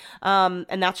feet, and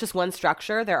that's just one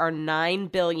structure. There are 9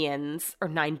 buildings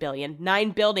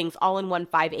all in one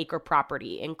 5-acre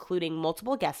property, including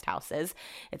multiple guest houses.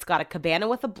 It's got a cabana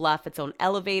with a bluff, its own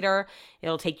elevator.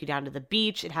 It'll take you down to the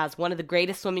beach. It has one of the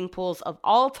greatest swimming pools of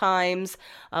all times,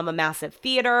 a massive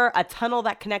theater, a tunnel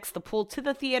that connects the pool to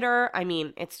the theater. I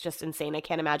mean, it's just insane. I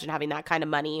can't imagine having that kind of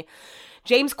money.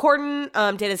 James Corden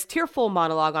did his tearful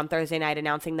monologue on Thursday night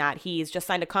announcing that he's just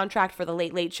signed a contract for the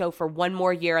Late Late Show for one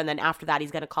more year, and then after that,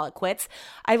 he's going to call it quits.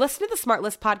 I listened to the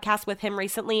SmartLess podcast with him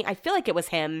recently. I feel like it was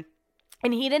him.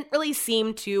 And he didn't really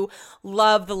seem to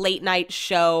love the late night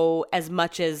show as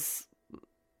much as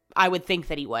I would think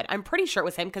that he would. I'm pretty sure it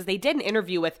was him because they did an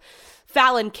interview with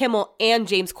Fallon, Kimmel, and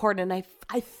James Corden, and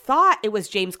I thought it was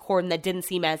James Corden that didn't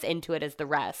seem as into it as the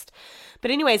rest.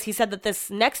 But anyways, he said that this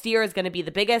next year is going to be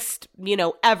the biggest,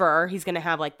 ever. He's going to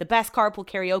have like the best carpool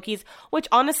karaoke's, which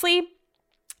honestly,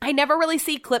 I never really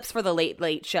see clips for the Late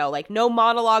Late Show, like no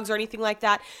monologues or anything like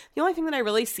that. The only thing that I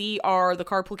really see are the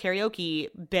carpool karaoke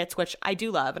bits, which I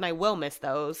do love, and I will miss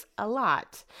those a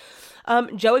lot.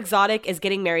 Joe Exotic is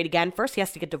getting married again. First, he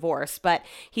has to get divorced, but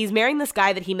he's marrying this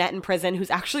guy that he met in prison who's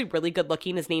actually really good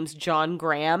looking. His name's John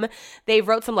Graham. They've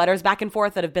wrote some letters back and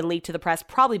forth that have been leaked to the press,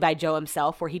 probably by Joe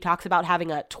himself, where he talks about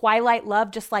having a twilight love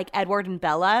just like Edward and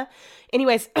Bella.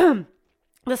 Anyways,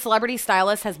 the celebrity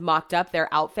stylist has mocked up their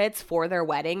outfits for their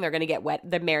wedding. They're going to get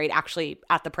they're married actually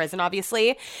at the prison,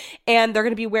 obviously. And they're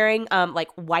going to be wearing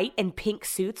like white and pink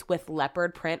suits with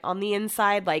leopard print on the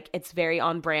inside. Like it's very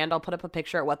on brand. I'll put up a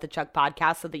picture at What the Chuck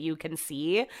podcast so that you can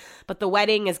see. But the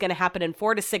wedding is going to happen in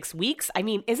 4 to 6 weeks. I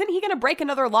mean, isn't he going to break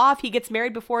another law if he gets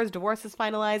married before his divorce is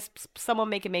finalized? Someone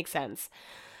make it make sense.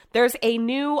 There's a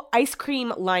new ice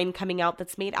cream line coming out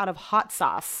that's made out of hot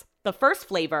sauce. The first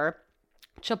flavor,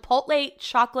 Chipotle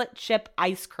chocolate chip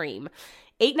ice cream,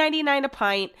 $8.99 a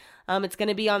pint. It's going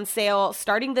to be on sale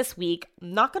starting this week.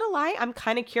 Not going to lie, I'm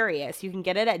kind of curious. You can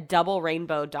get it at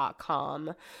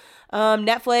doublerainbow.com.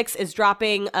 Netflix is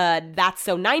dropping That's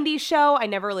So 90s show. I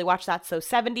never really watched That's So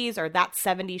 70s or That's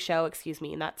 70s show, excuse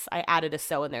me. And I added a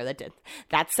so in there that did.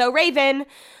 That's So Raven.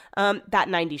 That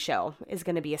 90s show is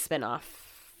going to be a spinoff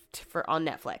on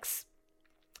Netflix.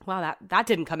 Wow, that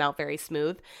didn't come out very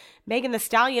smooth. Megan Thee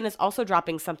Stallion is also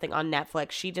dropping something on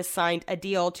Netflix. She just signed a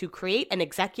deal to create and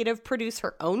executive produce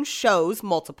her own shows,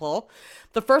 multiple.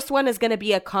 The first one is going to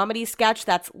be a comedy sketch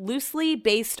that's loosely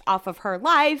based off of her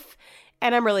life,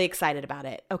 and I'm really excited about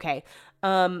it. Okay,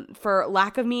 for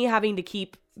lack of me having to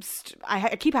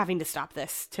I keep having to stop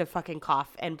this to fucking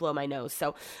cough and blow my nose.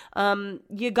 So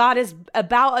you got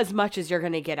about as much as you're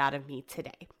going to get out of me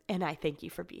today. And I thank you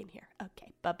for being here.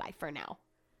 Okay, bye-bye for now.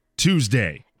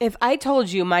 Tuesday. If I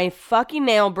told you my fucking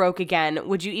nail broke again,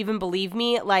 would you even believe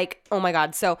me? Like, oh my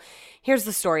God. So here's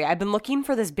the story. I've been looking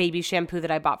for this baby shampoo that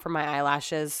I bought for my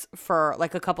eyelashes for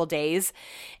like a couple days,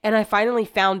 and I finally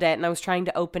found it, and I was trying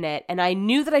to open it, and I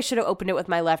knew that I should have opened it with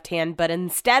my left hand, but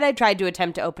instead I tried to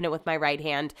attempt to open it with my right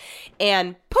hand,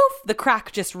 and poof, the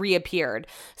crack just reappeared.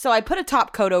 So I put a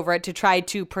top coat over it to try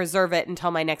to preserve it until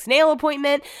my next nail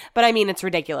appointment, but I mean, it's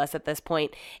ridiculous at this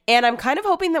point. And I'm kind of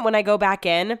hoping that when I go back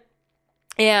in,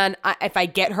 and if I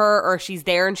get her or she's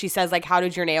there and she says like, how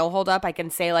did your nail hold up? I can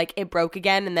say like, it broke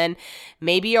again. And then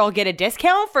maybe I'll get a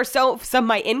discount for some of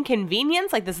my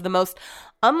inconvenience. Like this is the most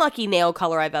unlucky nail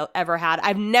color I've ever had.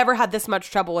 I've never had this much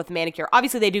trouble with manicure.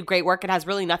 Obviously they do great work. It has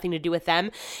really nothing to do with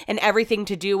them and everything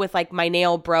to do with like my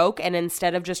nail broke. And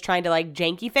instead of just trying to like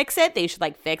janky fix it, they should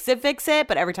like fix it.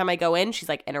 But every time I go in, she's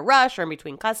like in a rush or in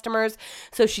between customers.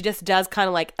 So she just does kind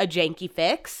of like a janky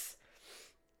fix.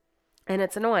 And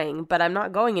it's annoying, but I'm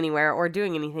not going anywhere or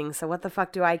doing anything, so what the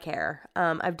fuck do I care?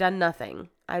 I've done nothing.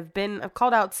 I've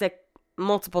called out sick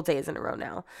multiple days in a row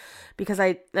now because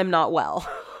I am not well.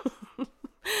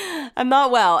 I'm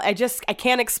not well. I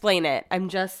can't explain it. I'm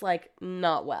just like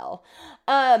not well.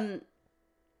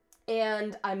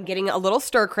 And I'm getting a little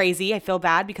stir crazy. I feel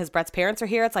bad because Brett's parents are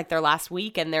here. It's like their last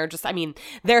week and they're just, I mean,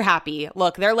 they're happy.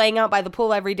 Look, they're laying out by the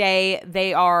pool every day.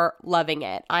 They are loving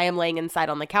it. I am laying inside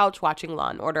on the couch watching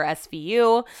Law & Order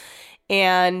SVU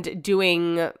and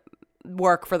doing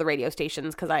work for the radio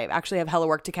stations because I actually have hella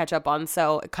work to catch up on.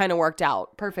 So it kind of worked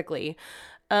out perfectly.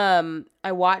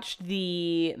 I watched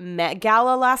the Met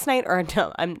Gala last night, or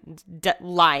no, I'm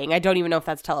lying. I don't even know if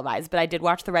that's televised, but I did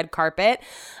watch the red carpet.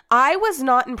 I was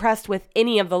not impressed with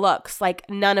any of the looks, like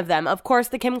none of them. Of course,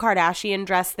 the Kim Kardashian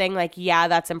dress thing, like, yeah,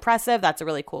 that's impressive. That's a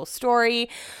really cool story,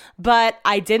 but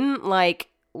I didn't like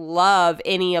love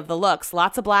any of the looks.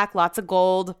 Lots of black, lots of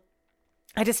gold.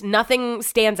 Nothing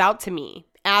stands out to me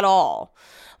at all.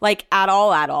 Like, at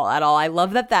all. I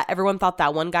love that everyone thought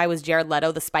that one guy was Jared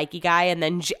Leto, the spiky guy, and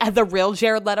then the real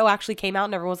Jared Leto actually came out,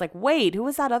 and everyone was like, wait, who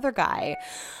was that other guy?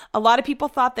 A lot of people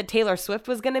thought that Taylor Swift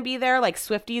was going to be there. Like,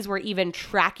 Swifties were even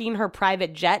tracking her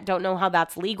private jet. Don't know how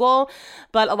that's legal,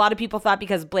 but a lot of people thought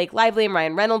because Blake Lively and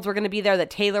Ryan Reynolds were going to be there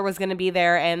that Taylor was going to be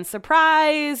there, and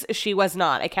surprise, she was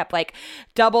not. I kept, like,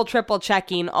 double, triple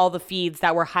checking all the feeds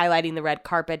that were highlighting the red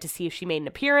carpet to see if she made an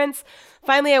appearance.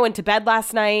 Finally, I went to bed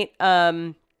last night,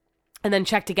 and then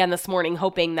checked again this morning,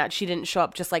 hoping that she didn't show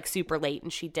up just like super late,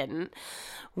 and she didn't.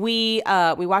 We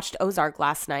watched Ozark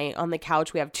last night on the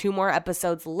couch. We have 2 more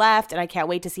episodes left, and I can't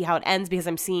wait to see how it ends because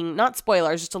I'm seeing, not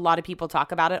spoilers, just a lot of people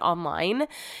talk about it online,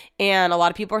 and a lot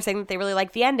of people are saying that they really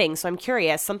like the ending, so I'm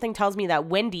curious. Something tells me that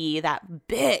Wendy, that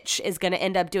bitch, is going to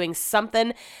end up doing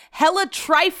something hella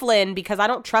trifling because I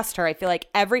don't trust her. I feel like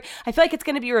it's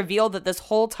going to be revealed that this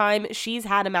whole time she's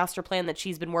had a master plan that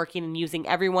she's been working and using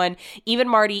everyone, even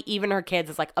Marty, even her kids,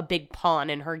 as like a big pawn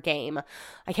in her game.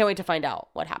 I can't wait to find out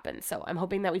what happens, so I'm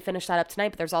hoping that we finish that up tonight,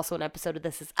 but there's also an episode of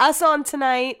This Is Us on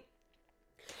tonight,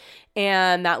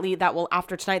 and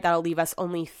after tonight, that'll leave us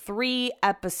only 3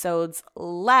 episodes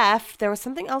left. There was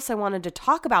something else I wanted to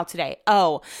talk about today.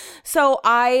 Oh, so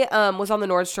I was on the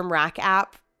Nordstrom Rack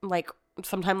app like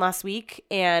sometime last week,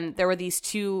 and there were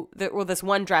this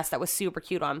one dress that was super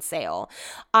cute on sale.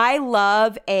 I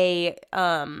love a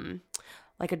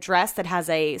dress that has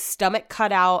a stomach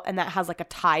cutout and that has like a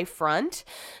tie front.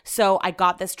 So I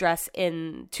got this dress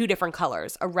in 2 different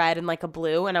colors, a red and like a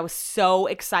blue, and I was so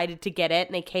excited to get it.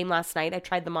 And they came last night. I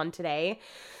tried them on today.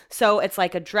 So it's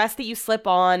like a dress that you slip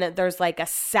on. There's like a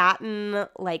satin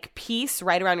like piece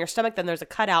right around your stomach. Then there's a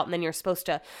cutout, and then you're supposed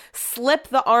to slip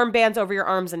the armbands over your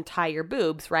arms and tie your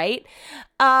boobs, right?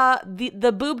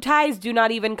 The boob ties do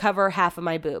not even cover half of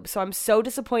my boobs. So I'm so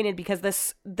disappointed because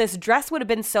this dress would have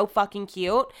been so fucking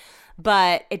cute,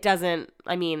 but it doesn't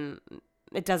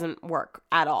work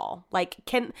at all. Like,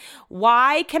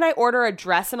 why can I order a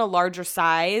dress in a larger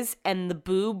size and the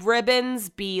boob ribbons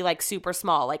be like super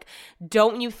small? Like,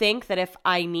 don't you think that if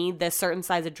I need this certain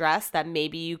size of dress that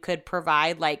maybe you could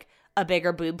provide like a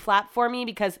bigger boob flap for me?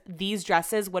 Because these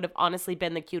dresses would have honestly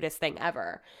been the cutest thing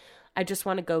ever. I just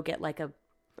want to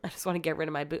get rid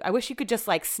of my boob. I wish you could just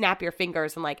like snap your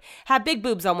fingers and like have big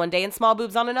boobs on one day and small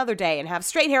boobs on another day, and have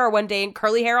straight hair one day and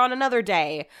curly hair on another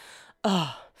day.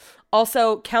 Ugh.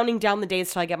 Also, counting down the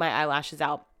days till I get my eyelashes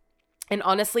out. And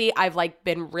honestly, I've like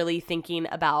been really thinking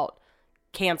about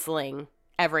canceling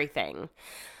everything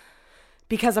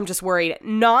because I'm just worried.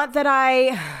 Not that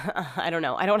I don't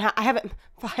know. I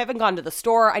haven't gone to the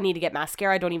store. I need to get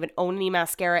mascara. I don't even own any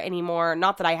mascara anymore.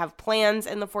 Not that I have plans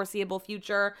in the foreseeable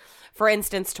future. For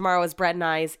instance, tomorrow is Brett and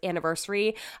I's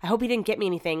anniversary. I hope he didn't get me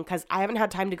anything because I haven't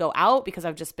had time to go out because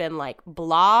I've just been like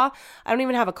blah. I don't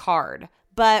even have a card.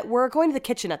 But we're going to the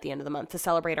kitchen at the end of the month to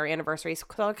celebrate our anniversary. So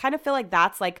I kind of feel like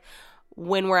that's like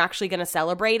when we're actually going to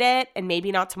celebrate it, and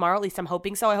maybe not tomorrow. At least I'm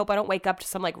hoping so. I hope I don't wake up to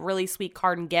some like really sweet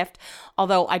card and gift.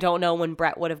 Although I don't know when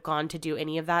Brett would have gone to do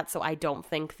any of that. So I don't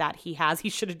think that he has. He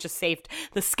should have just saved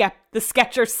the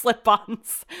Skechers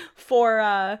slip-ons for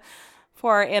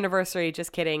our anniversary.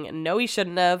 Just kidding. No, he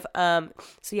shouldn't have.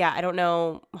 So yeah, I don't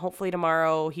know. Hopefully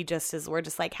tomorrow we're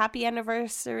just like, happy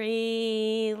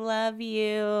anniversary, love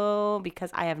you, because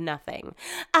I have nothing.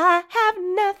 I have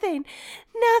nothing.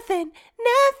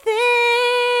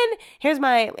 Here's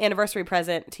my anniversary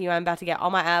present to you. I'm about to get all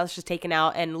my eyelashes taken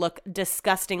out and look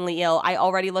disgustingly ill. I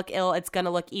already look ill. It's gonna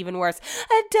look even worse.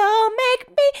 Don't make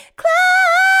me cry.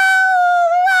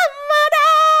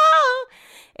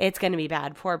 It's going to be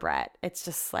bad. Poor Brett. It's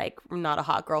just like not a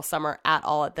hot girl summer at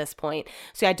all at this point.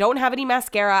 So I don't have any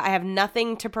mascara. I have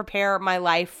nothing to prepare my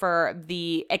life for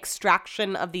the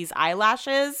extraction of these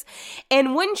eyelashes.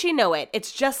 And wouldn't you know it,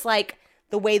 it's just like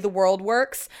the way the world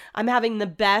works. I'm having the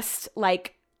best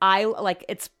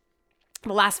it's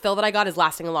The last fill that I got is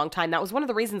lasting a long time. That was one of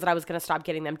the reasons that I was going to stop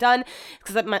getting them done,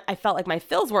 because I felt like my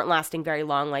fills weren't lasting very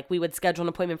long. Like, we would schedule an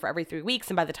appointment for every 3 weeks,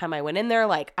 and by the time I went in there,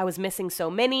 like, I was missing so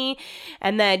many.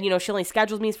 And then, you know, she only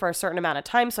scheduled me for a certain amount of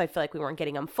time, so I feel like we weren't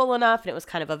getting them full enough, and it was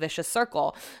kind of a vicious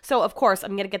circle. So, of course,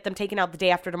 I'm going to get them taken out the day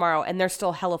after tomorrow, and they're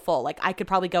still hella full. Like, I could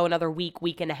probably go another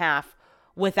week and a half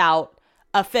without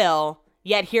a fill.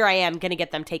 Yet here I am going to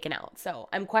get them taken out. So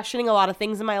I'm questioning a lot of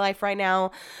things in my life right now.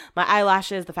 My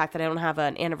eyelashes, the fact that I don't have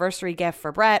an anniversary gift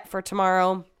for Brett for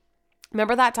tomorrow.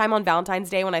 Remember that time on Valentine's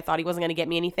Day when I thought he wasn't going to get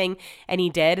me anything and he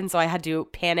did? And so I had to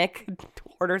panic to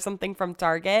order something from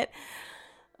Target.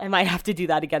 I might have to do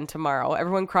that again tomorrow.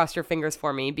 Everyone cross your fingers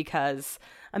for me, because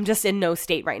I'm just in no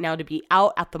state right now to be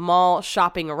out at the mall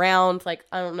shopping around. Like,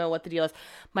 I don't know what the deal is.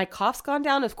 My cough's gone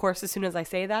down, of course, as soon as I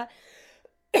say that.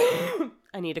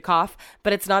 I need to cough,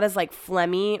 but it's not as like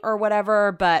phlegmy or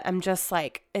whatever, but I'm just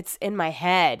like, it's in my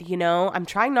head, you know? I'm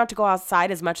trying not to go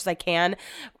outside as much as I can.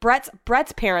 Brett's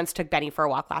parents took Benny for a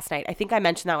walk last night. I think I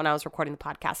mentioned that when I was recording the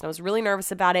podcast, and I was really nervous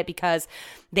about it because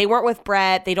they weren't with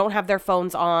Brett. They don't have their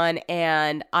phones on,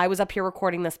 and I was up here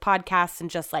recording this podcast and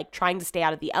just like trying to stay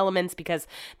out of the elements because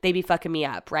they be fucking me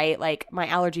up, right? Like, my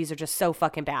allergies are just so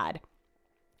fucking bad.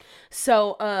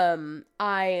 So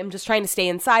I am just trying to stay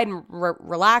inside and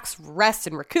relax, rest,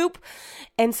 and recoup.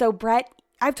 And so Brett,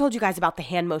 I've told you guys about the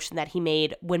hand motion that he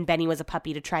made when Benny was a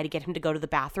puppy to try to get him to go to the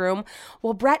bathroom.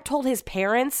 Well, Brett told his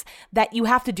parents that you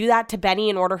have to do that to Benny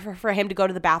in order for him to go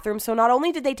to the bathroom. So not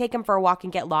only did they take him for a walk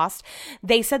and get lost,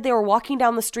 they said they were walking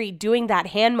down the street doing that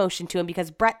hand motion to him because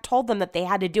Brett told them that they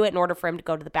had to do it in order for him to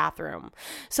go to the bathroom.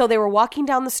 So they were walking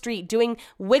down the street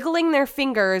wiggling their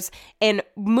fingers and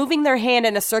moving their hand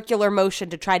in a circular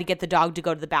motion to try to get the dog to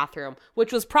go to the bathroom,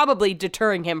 which was probably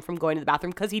deterring him from going to the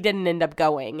bathroom because he didn't end up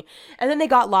going. And then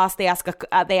they got lost. They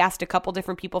asked a couple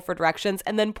different people for directions,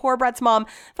 and then poor Brett's mom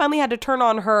finally had to turn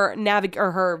on her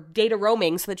her data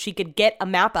roaming so that she could get a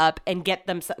map up and get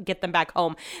them back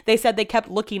home. They said they kept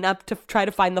looking up to try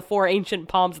to find the 4 ancient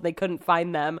palms and they couldn't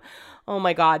find them. Oh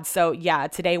my God. So yeah,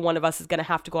 today one of us is going to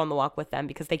have to go on the walk with them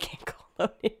because they can't go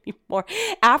alone anymore.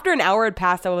 After an hour had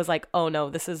passed, I was like, oh no,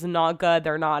 this is not good.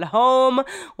 They're not home.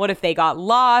 What if they got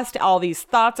lost? All these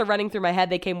thoughts are running through my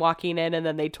head. They came walking in and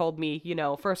then they told me, you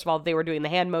know, first of all, they were doing the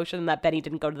hand motion and that Benny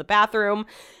didn't go to the bathroom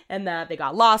and that they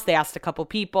got lost. They asked a couple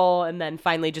people and then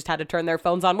finally just had to turn their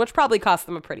phones on, which probably cost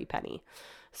them a pretty penny.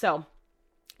 So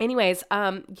anyways,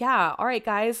 yeah, all right,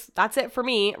 guys, that's it for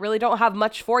me. Really don't have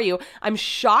much for you. I'm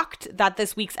shocked that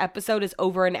this week's episode is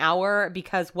over an hour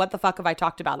because what the fuck have I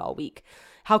talked about all week?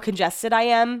 How congested I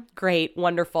am? Great,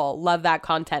 wonderful. Love that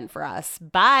content for us.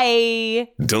 Bye.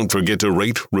 Don't forget to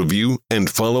rate, review, and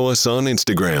follow us on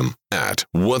Instagram at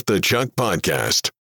What the Chuck Podcast.